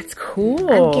stuff. That's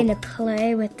cool. I'm gonna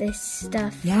play with this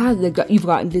stuff. Yeah, you've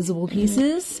got invisible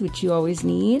pieces, which you always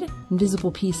need.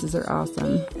 Invisible pieces are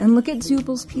awesome. And look at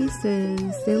Zubal's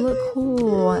pieces. They look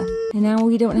cool. And now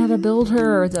we don't have to build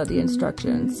her without the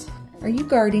instructions. Are you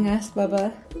guarding us,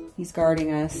 Bubba? He's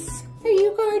guarding us. Are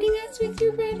you guarding us with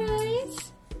your red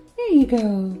eyes? There you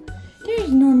go.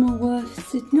 There's normal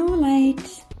wolves with no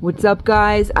light. What's up,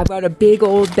 guys? I've got a big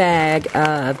old bag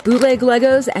of bootleg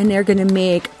Legos, and they're gonna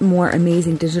make more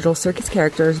amazing digital circus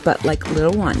characters, but like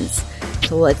little ones.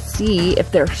 So let's see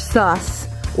if they're sus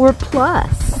or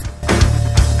plus.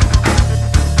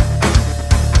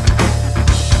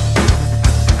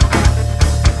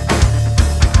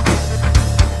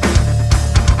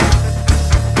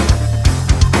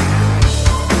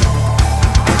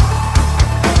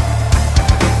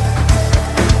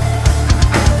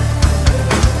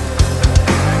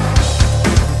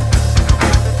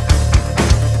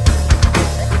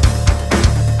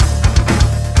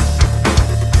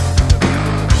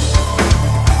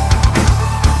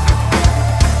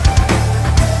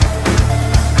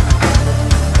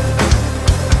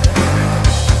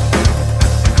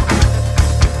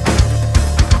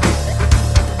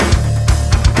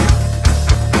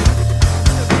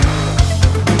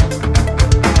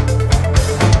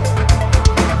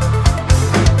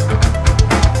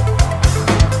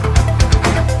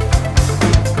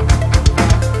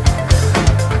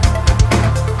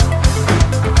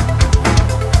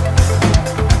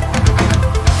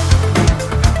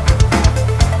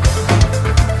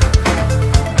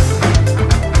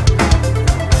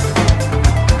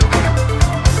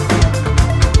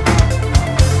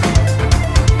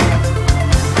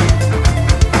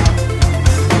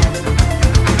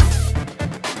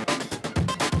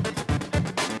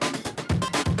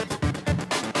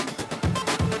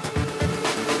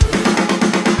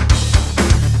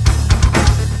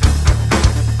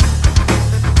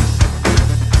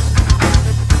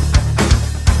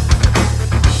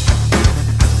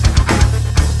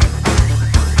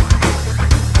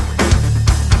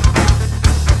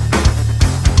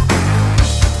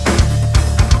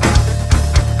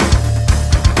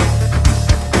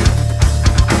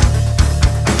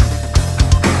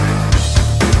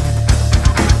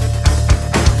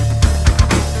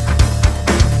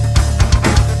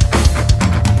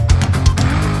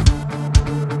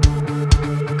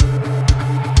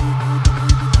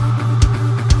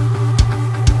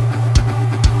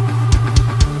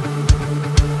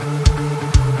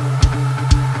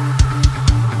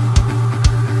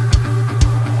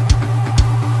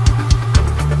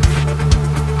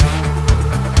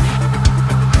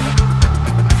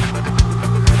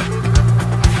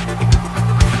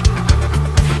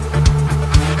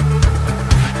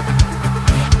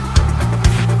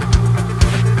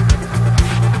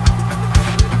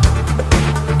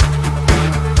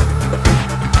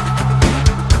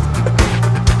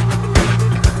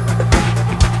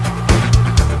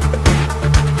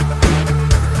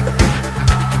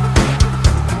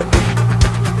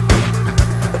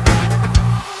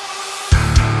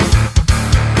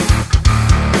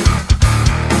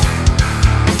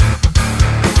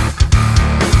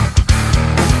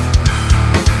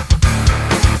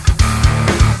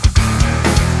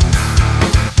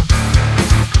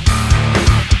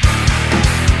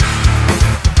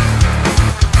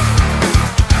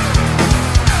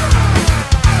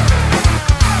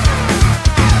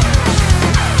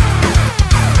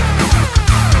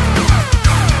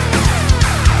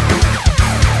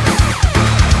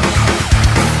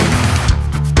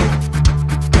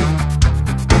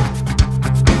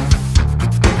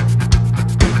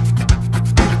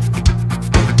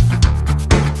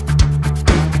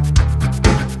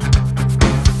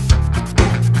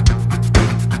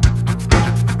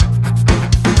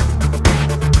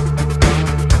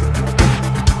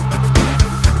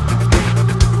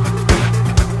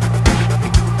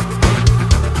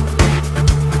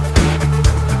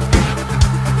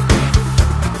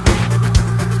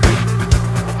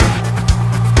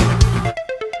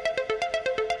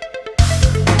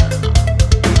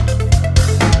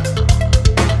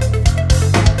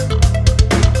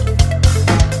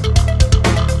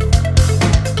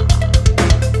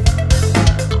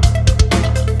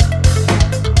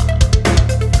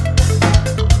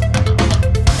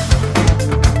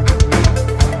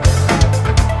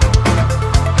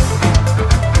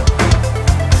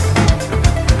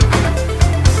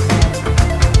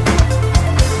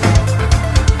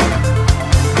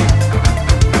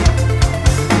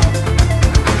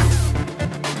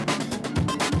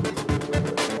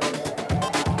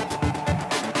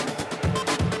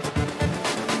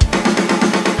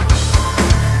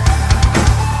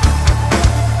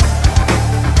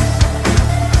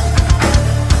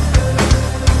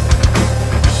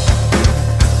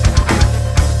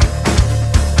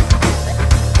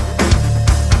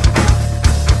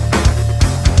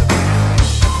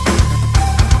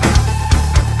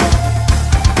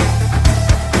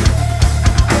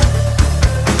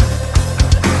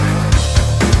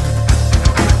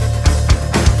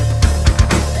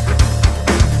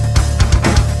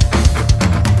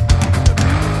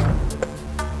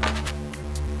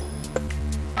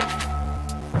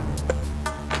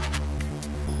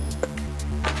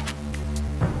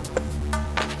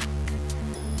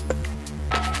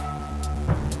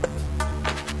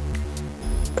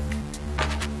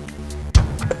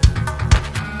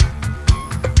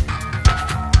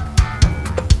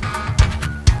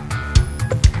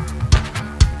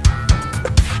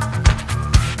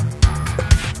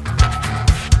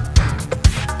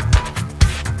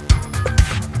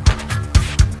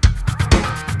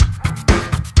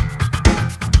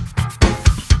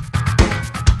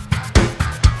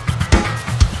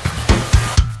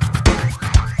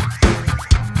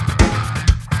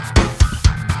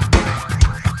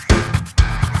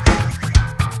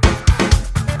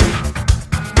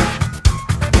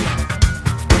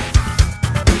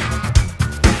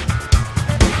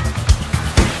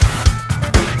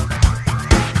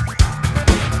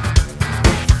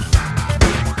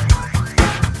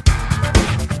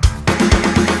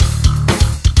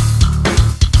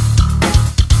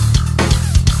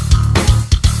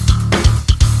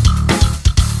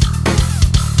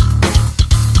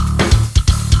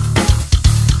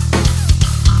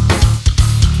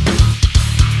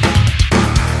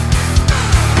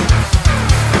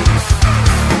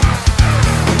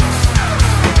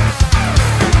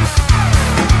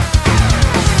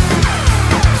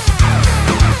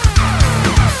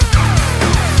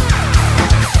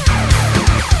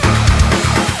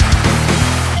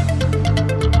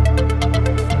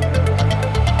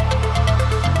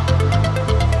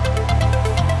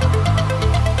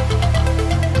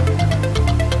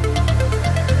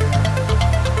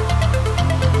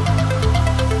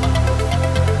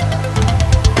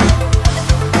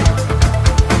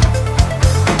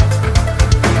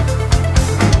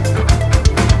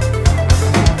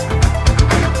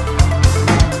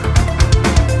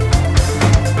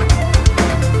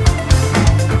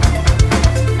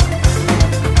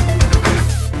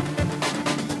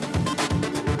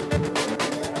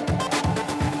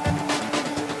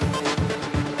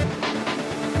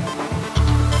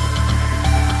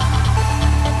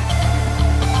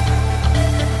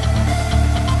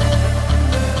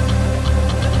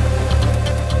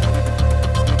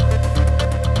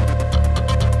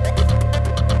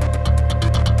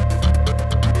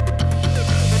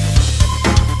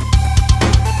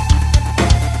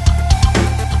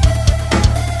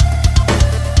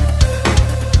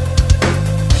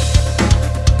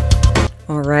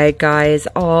 All right, guys,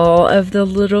 all of the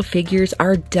little figures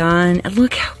are done. And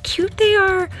look how cute they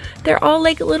are. They're all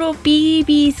like little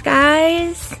babies,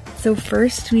 guys. So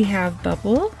first we have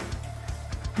Bubble.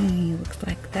 He looks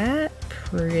like that.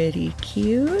 Pretty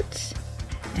cute.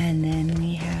 And then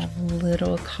we have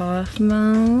little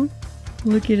Kaufmo.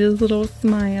 Look at his little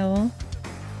smile.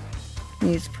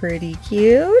 He's pretty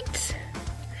cute.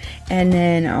 And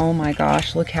then, oh my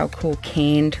gosh, look how cool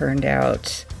Kane turned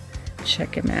out.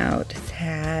 Check him out. His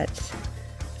hat,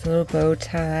 his little bow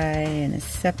tie, and his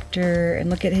scepter. And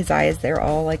look at his eyes. They're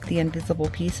all like the invisible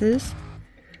pieces.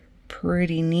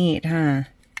 Pretty neat, huh? And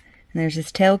there's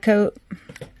his tailcoat.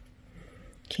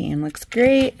 Kane looks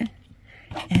great.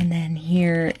 And then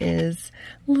here is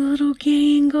little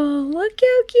Gangle. Look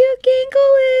how cute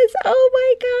Gangle is. Oh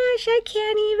my gosh, I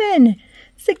can't even.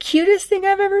 It's the cutest thing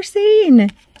I've ever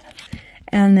seen.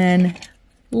 And then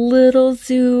little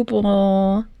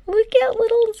Zooble. Look at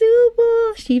little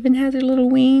Zooble. She even has her little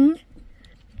wing.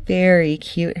 Very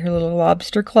cute. Her little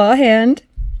lobster claw hand.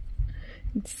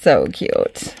 It's so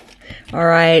cute. All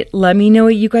right, let me know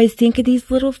what you guys think of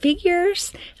these little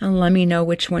figures. And let me know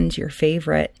which one's your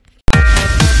favorite.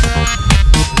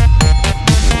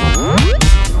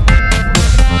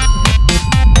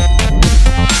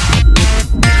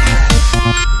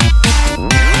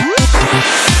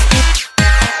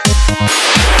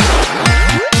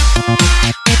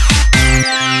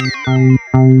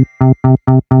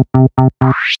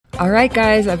 Alright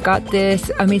guys, I've got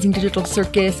this Amazing Digital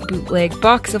Circus bootleg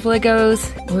box of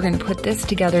Legos. We're going to put this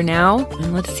together now,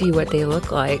 and let's see what they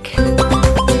look like.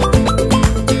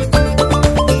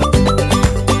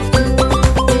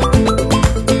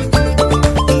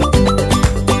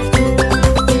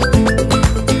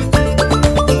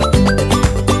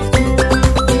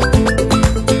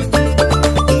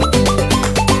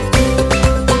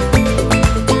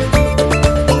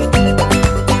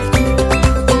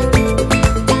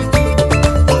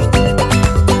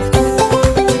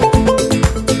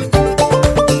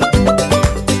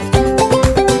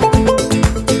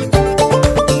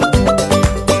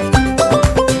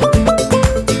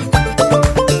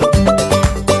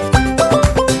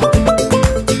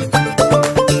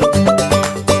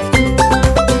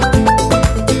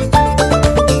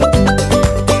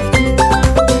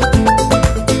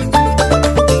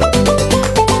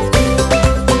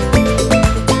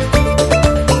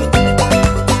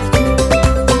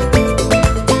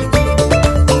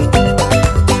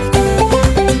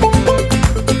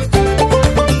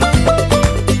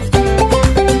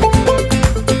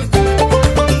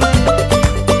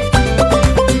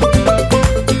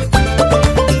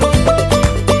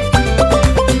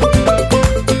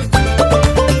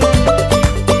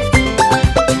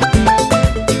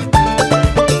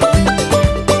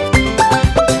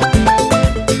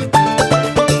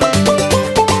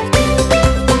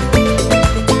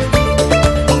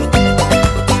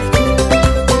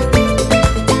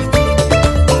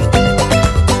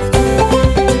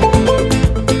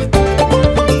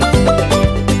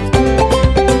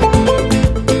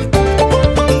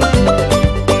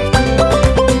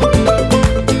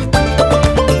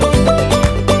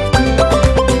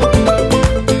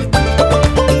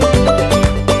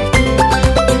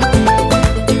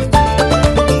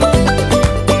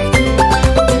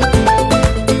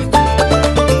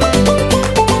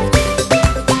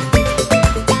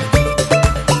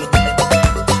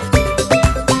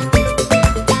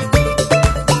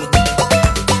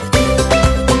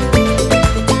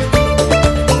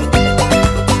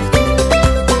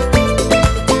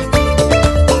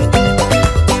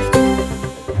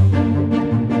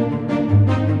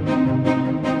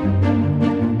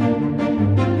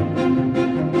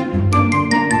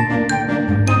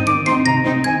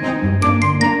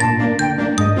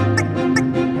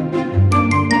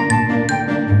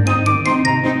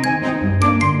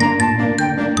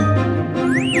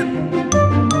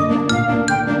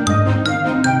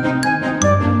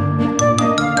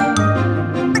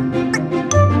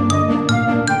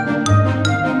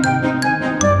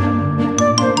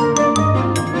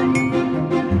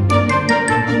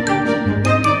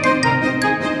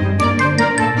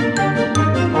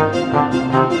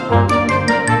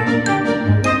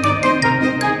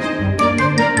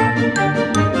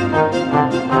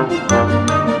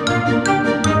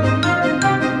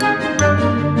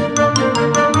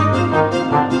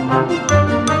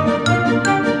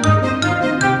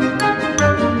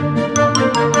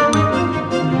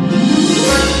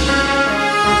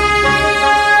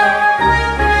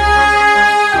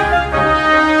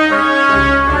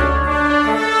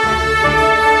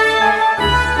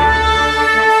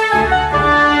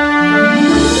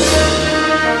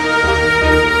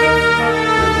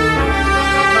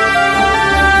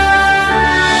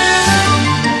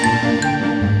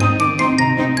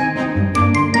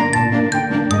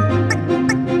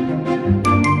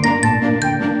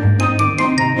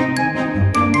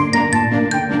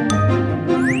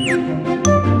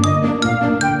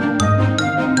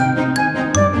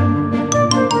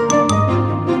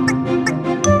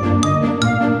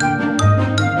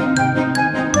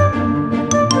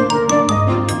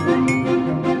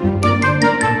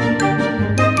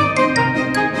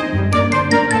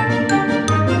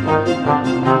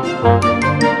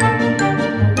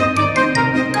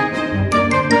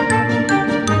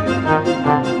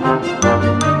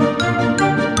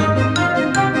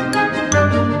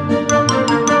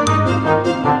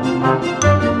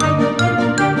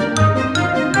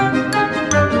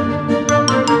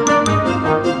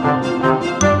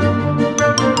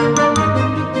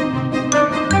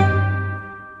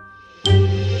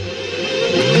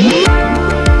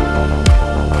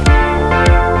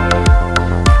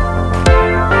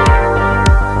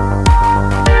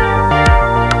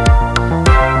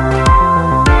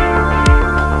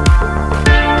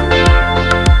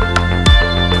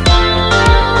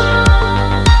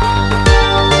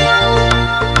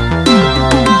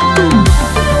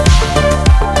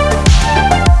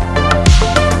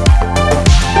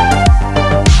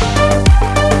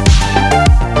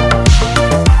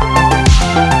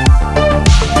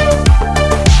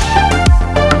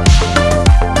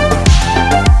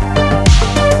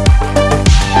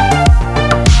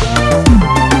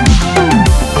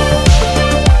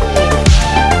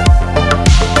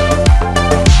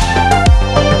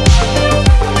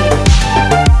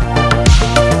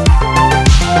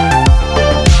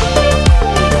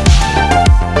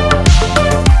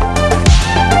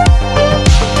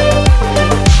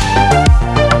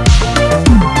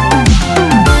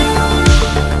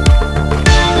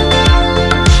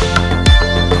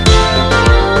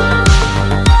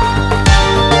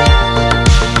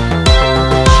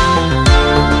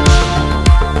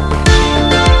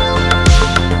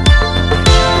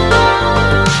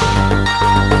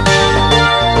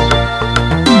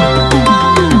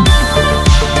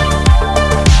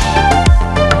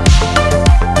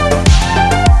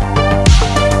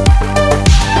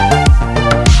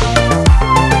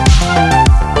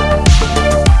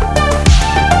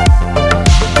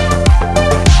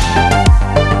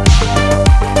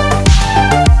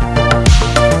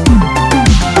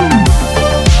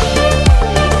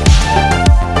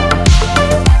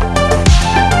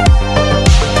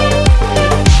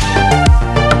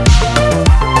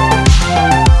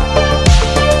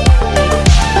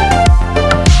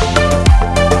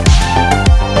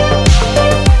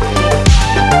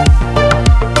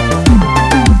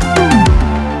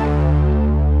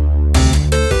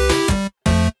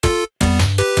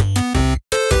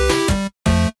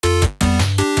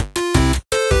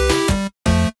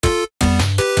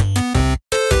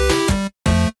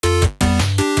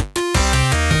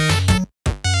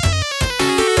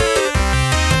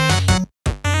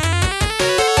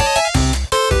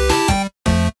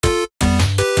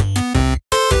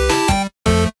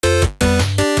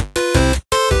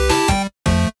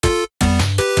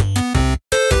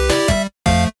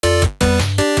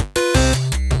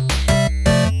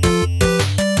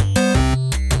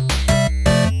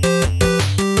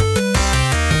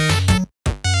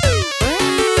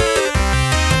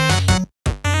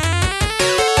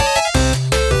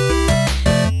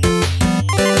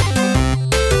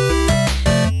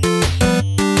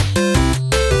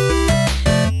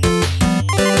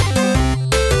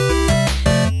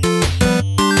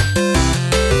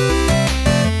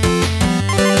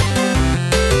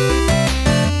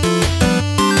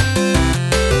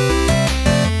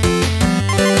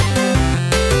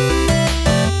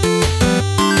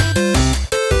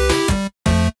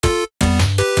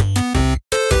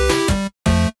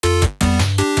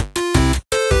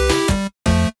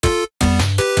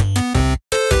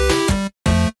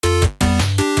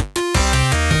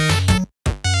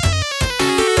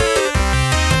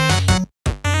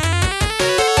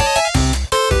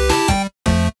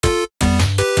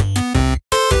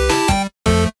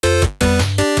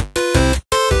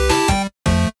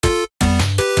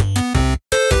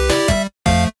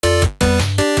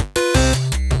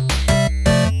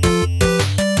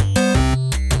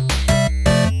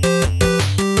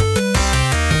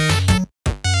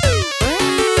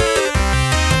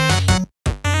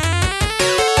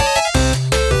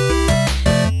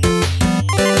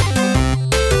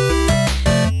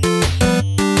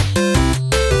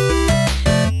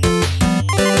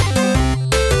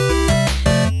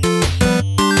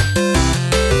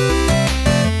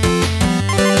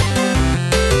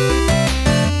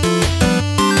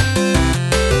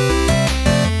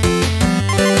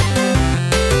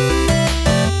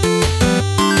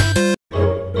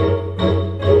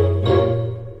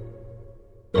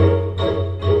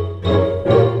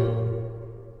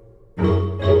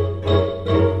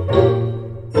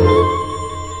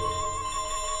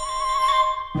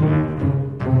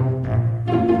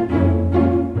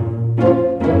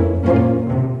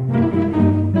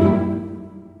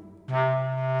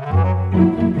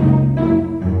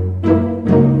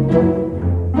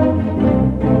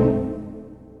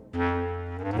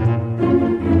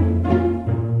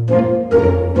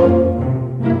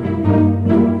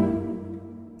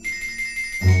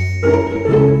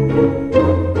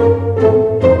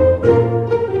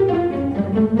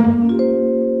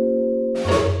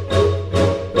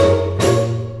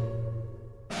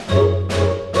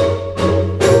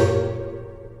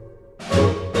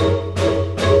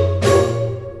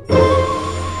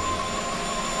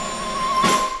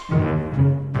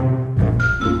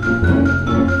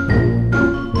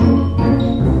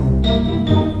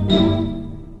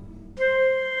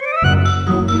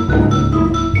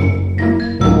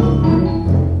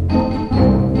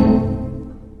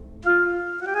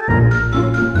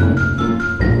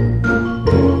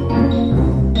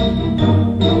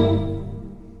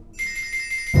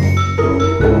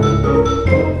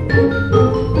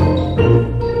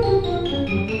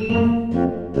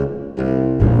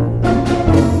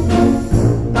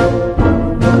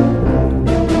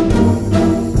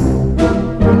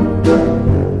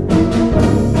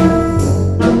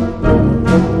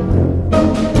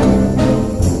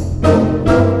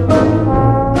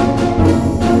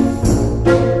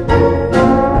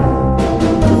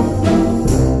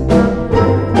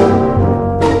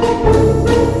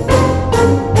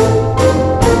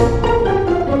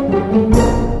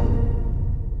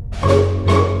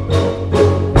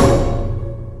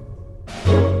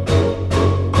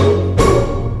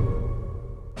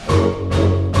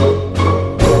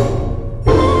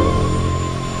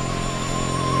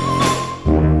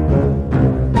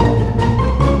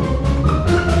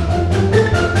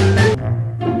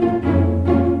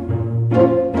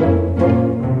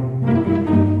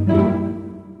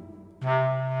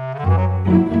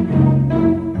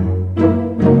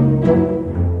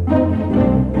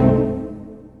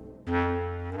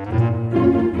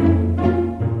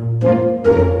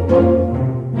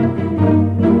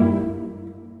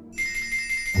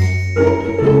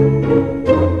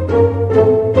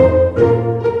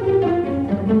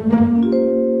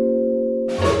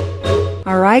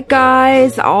 Alright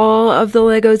guys, all of the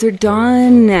Legos are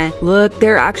done. Look,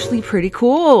 they're actually pretty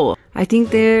cool. I think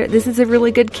this is a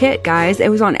really good kit, guys. It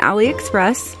was on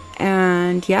AliExpress.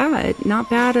 And yeah, not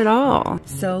bad at all.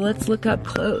 So let's look up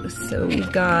close. So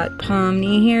we've got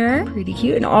Pomni here, pretty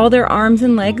cute. And all their arms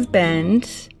and legs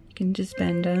bend. You can just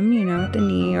bend them, you know, at the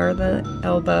knee or the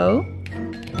elbow.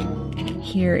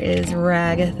 Here is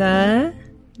Ragatha.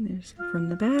 There's from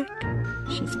the back.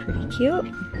 She's pretty cute.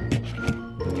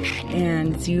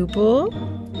 And Zubul.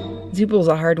 Zubul's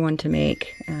a hard one to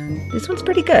make. And this one's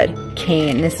pretty good.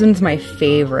 Kane. This one's my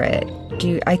favorite.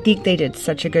 Dude, I think they did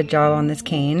such a good job on this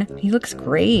Kane. He looks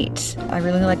great. I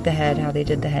really like the head, how they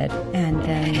did the head. And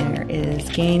then there is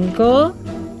Gangle.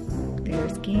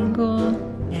 There's Gangle.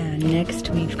 And next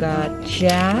we've got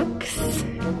Jax.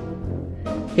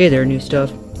 Hey there, new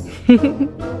stuff.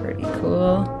 Pretty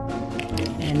cool.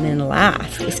 And then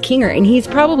last is Kinger, and he's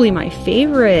probably my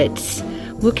favorite.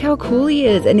 Look how cool he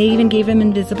is. And they even gave him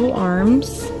invisible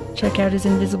arms. Check out his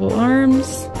invisible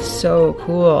arms. So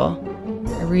cool.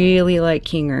 I really like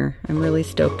Kinger. I'm really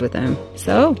stoked with him.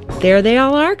 So, there they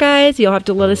all are, guys. You'll have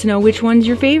to let us know which one's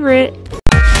your favorite.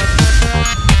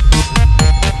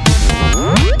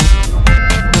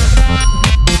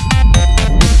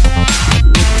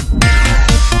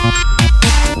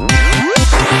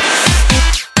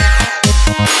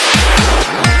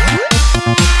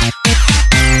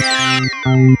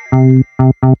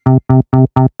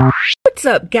 What's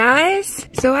up, guys?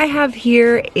 So I have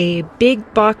here a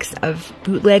big box of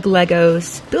bootleg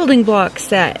Legos building block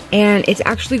set, and it's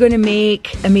actually going to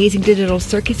make amazing digital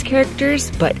circus characters,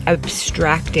 but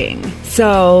abstracting.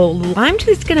 So I'm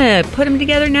just gonna put them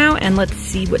together now and let's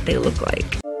see what they look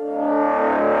like.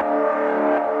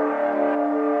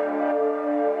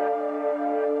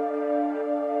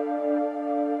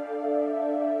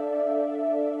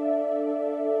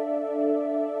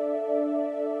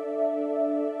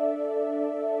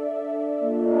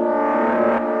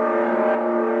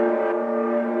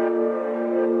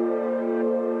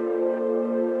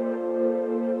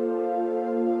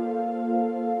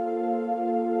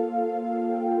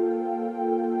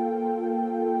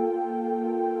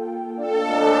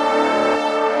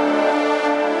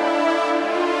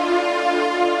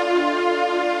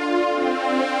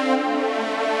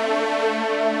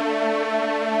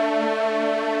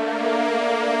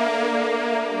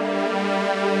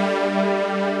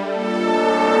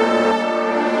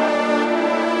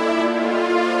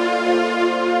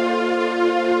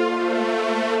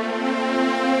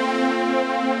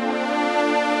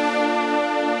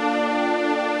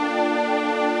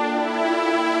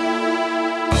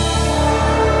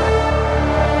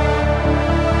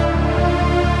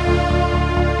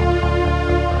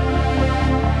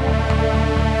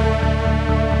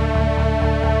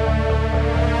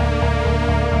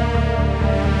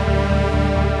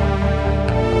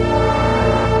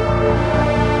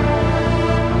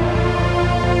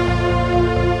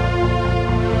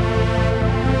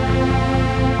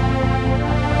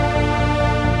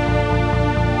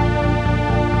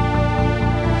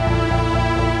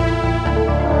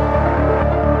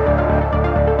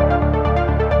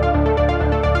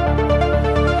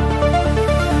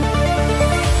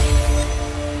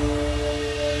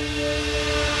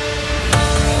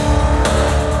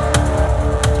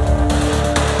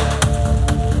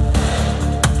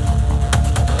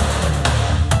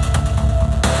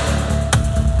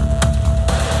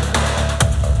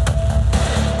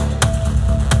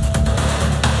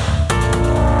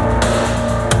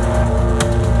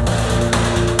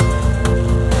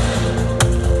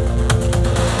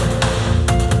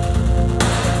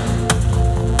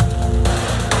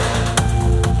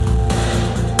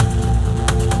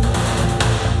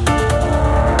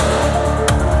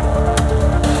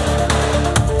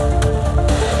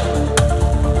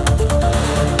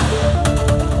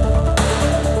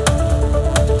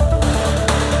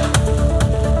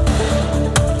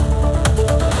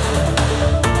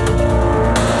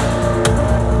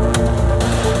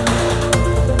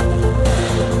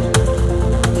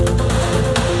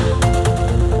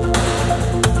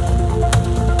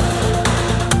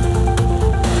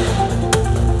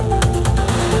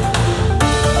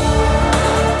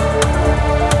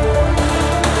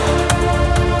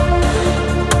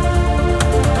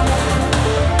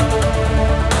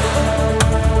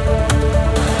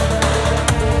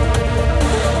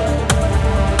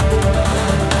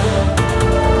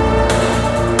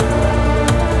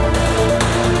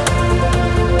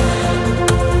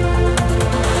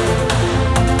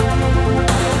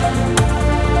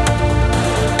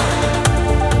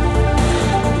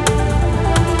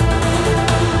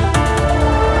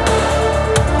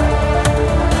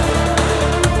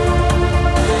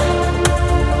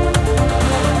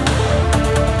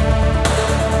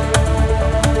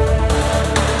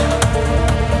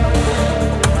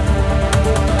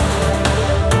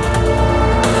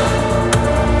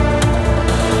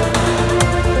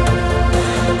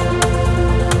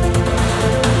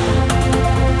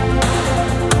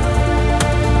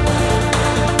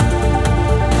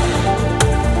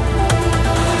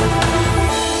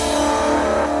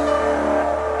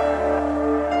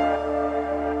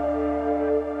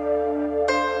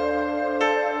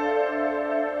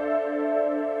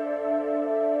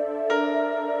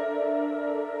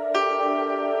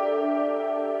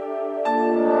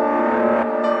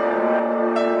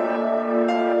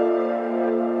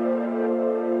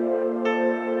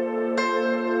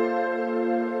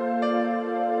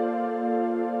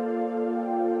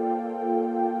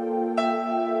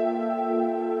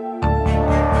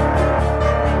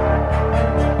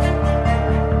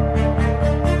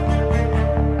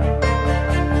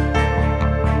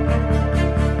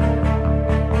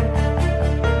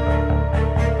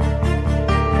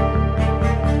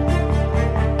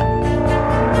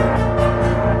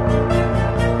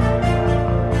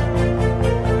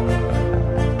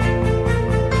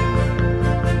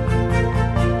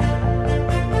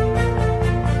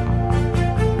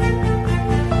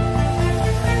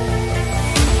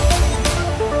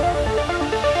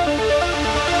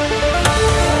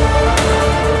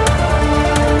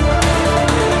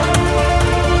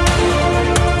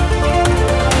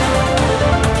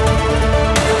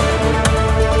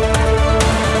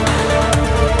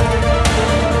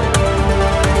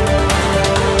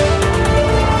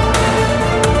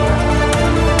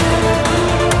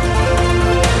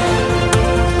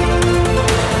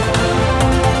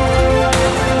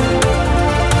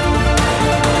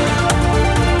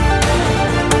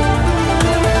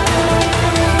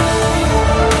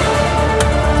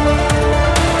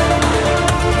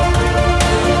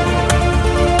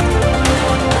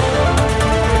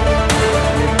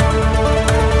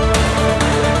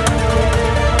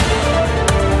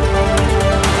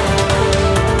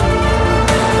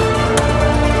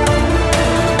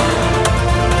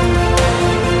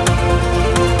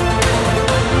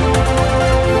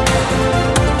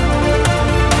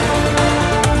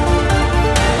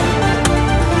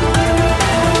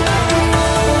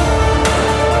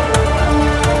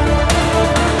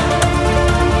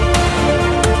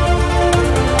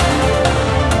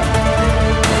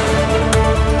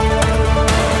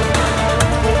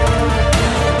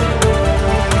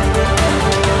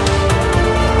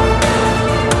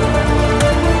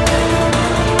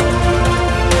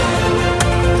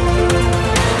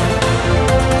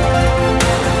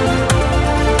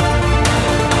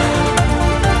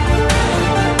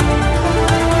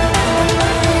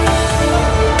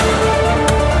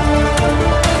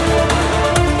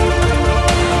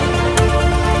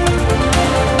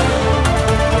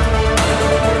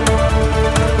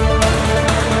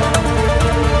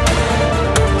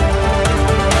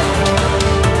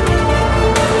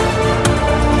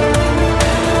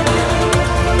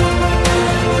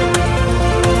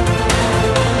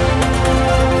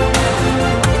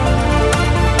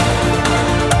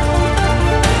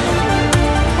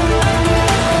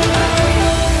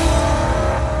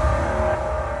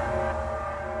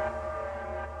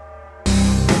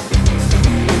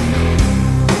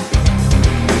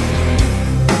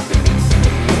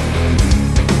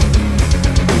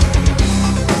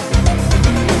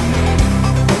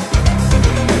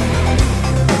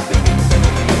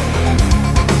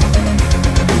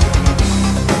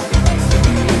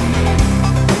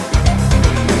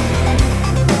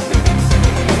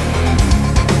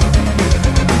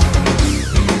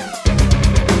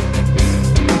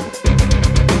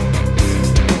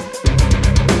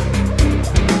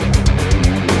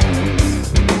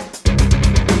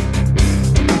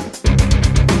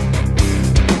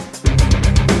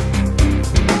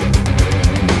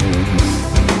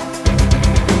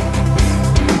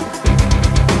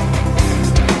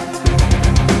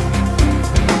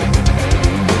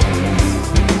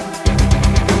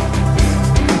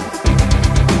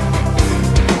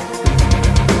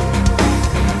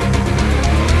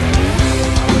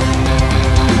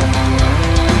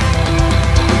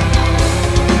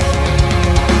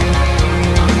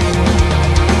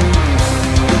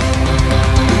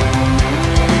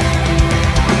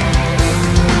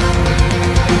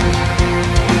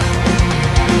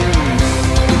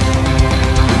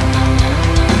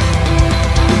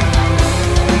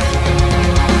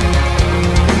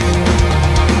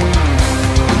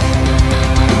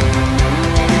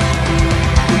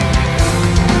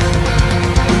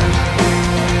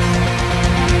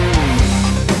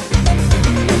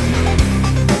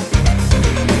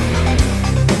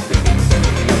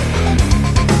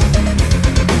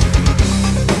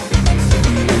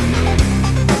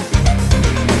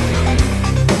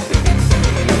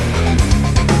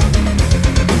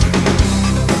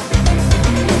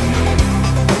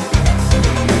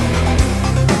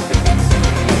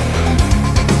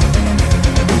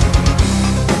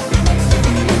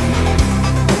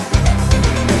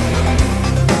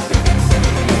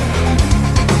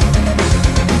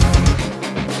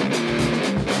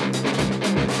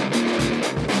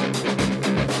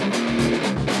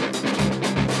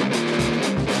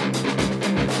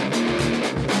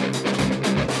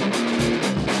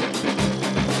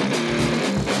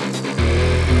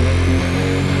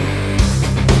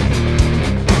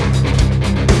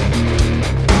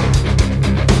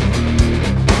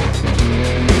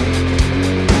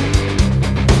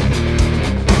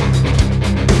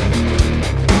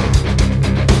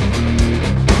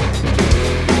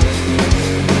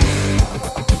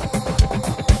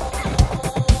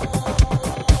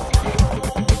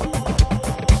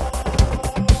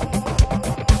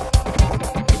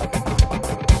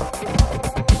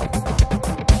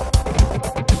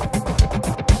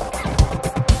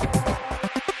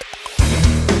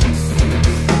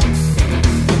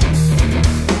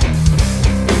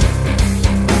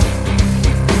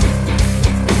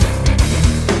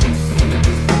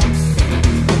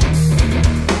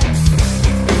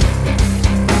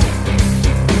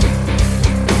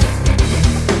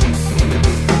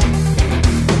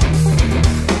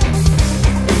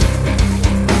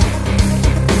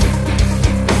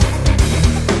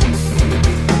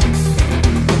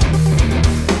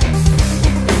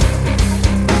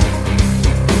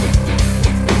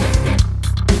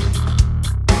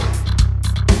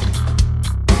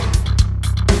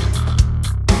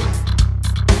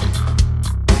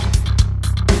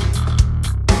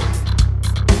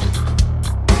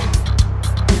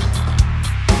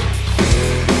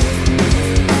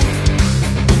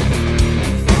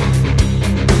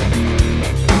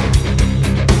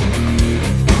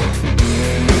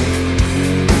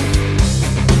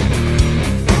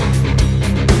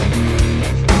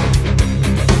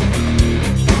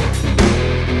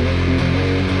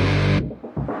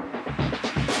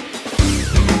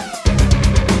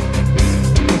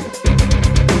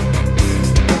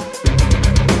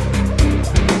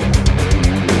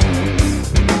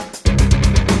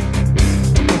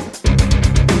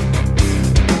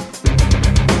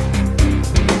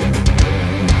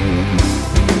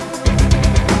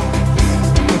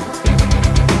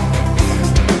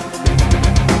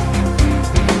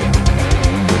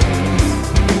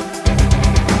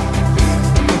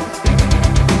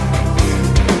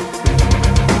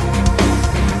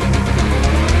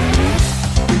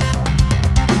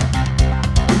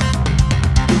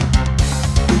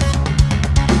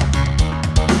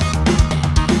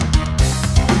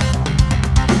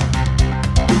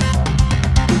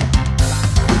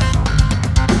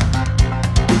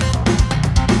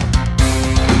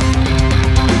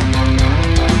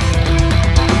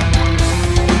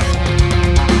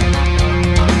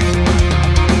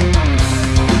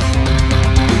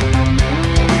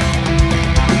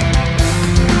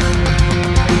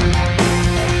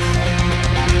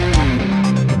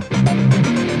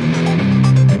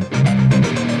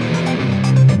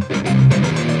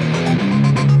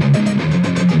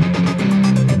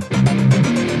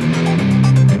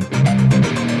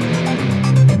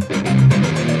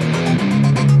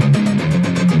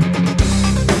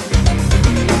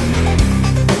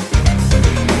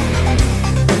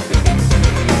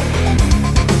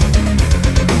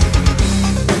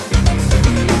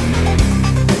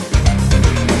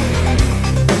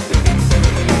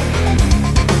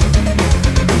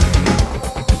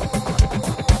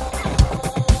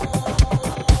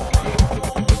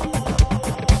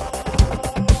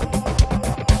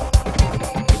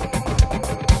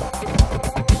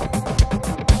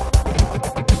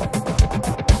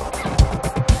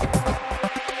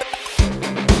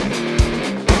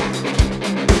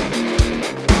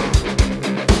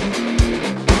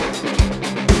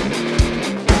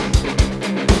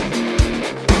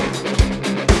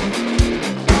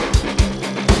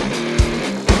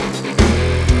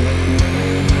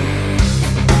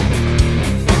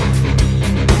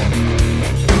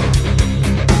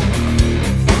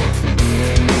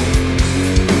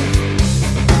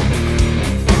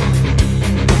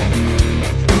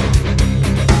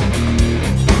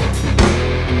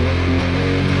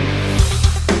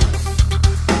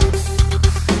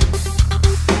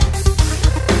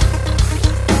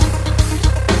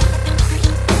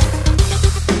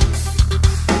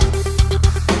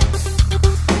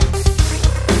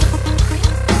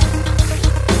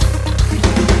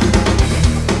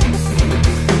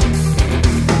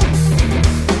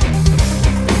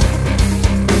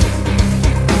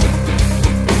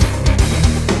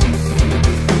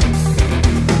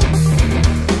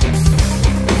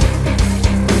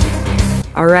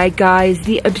 Alright guys,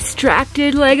 the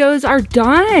abstracted Legos are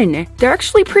done. They're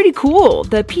actually pretty cool.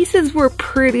 The pieces were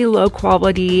pretty low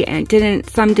quality and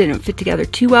some didn't fit together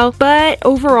too well, but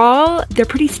overall, they're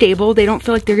pretty stable. They don't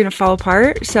feel like they're gonna fall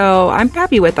apart, so I'm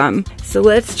happy with them. So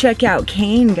let's check out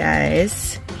Kane,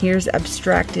 guys. Here's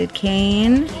abstracted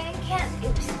Kane. Kane can't be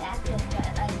abstracted,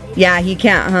 but I think Yeah, he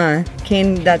can't, huh?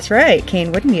 Kane, that's right.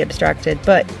 Kane wouldn't be abstracted,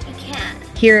 but he can't.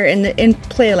 here in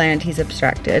Playland, he's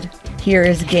abstracted. Here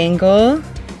is Gangle.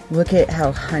 Look at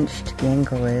how hunched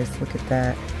Gangle is. Look at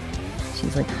that.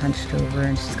 She's like hunched over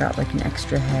and she's got like an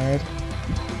extra head.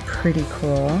 Pretty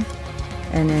cool.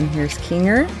 And then here's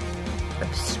Kinger.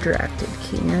 Abstracted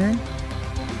Kinger.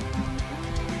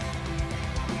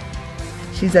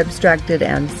 She's abstracted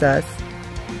and sus.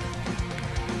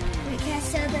 We can't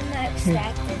show them the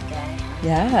abstracted guy.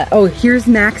 Yeah. Oh, here's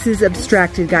Max's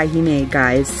abstracted guy he made,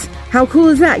 guys. How cool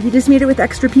is that? He just made it with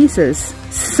extra pieces.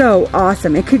 So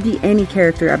awesome. It could be any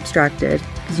character abstracted,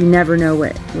 because you never know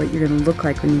what you're going to look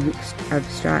like when you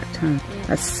abstract, huh?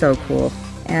 That's so cool.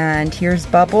 And here's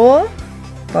Bubble.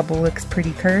 Bubble looks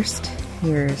pretty cursed.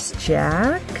 Here's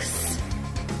Jax.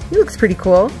 He looks pretty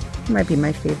cool. He might be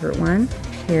my favorite one.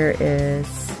 Here is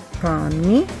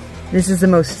Pomni. This is the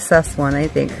most sus one, I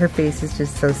think. Her face is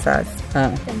just so sus.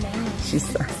 She's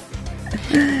sus.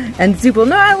 And Zooble.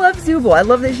 No, I love Zooble. I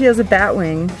love that she has a bat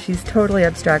wing. She's totally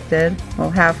abstracted. Well,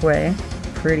 halfway.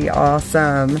 Pretty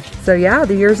awesome. So yeah,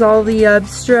 here's all the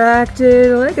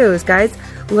abstracted Legos, guys.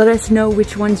 Let us know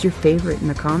which one's your favorite in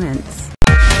the comments.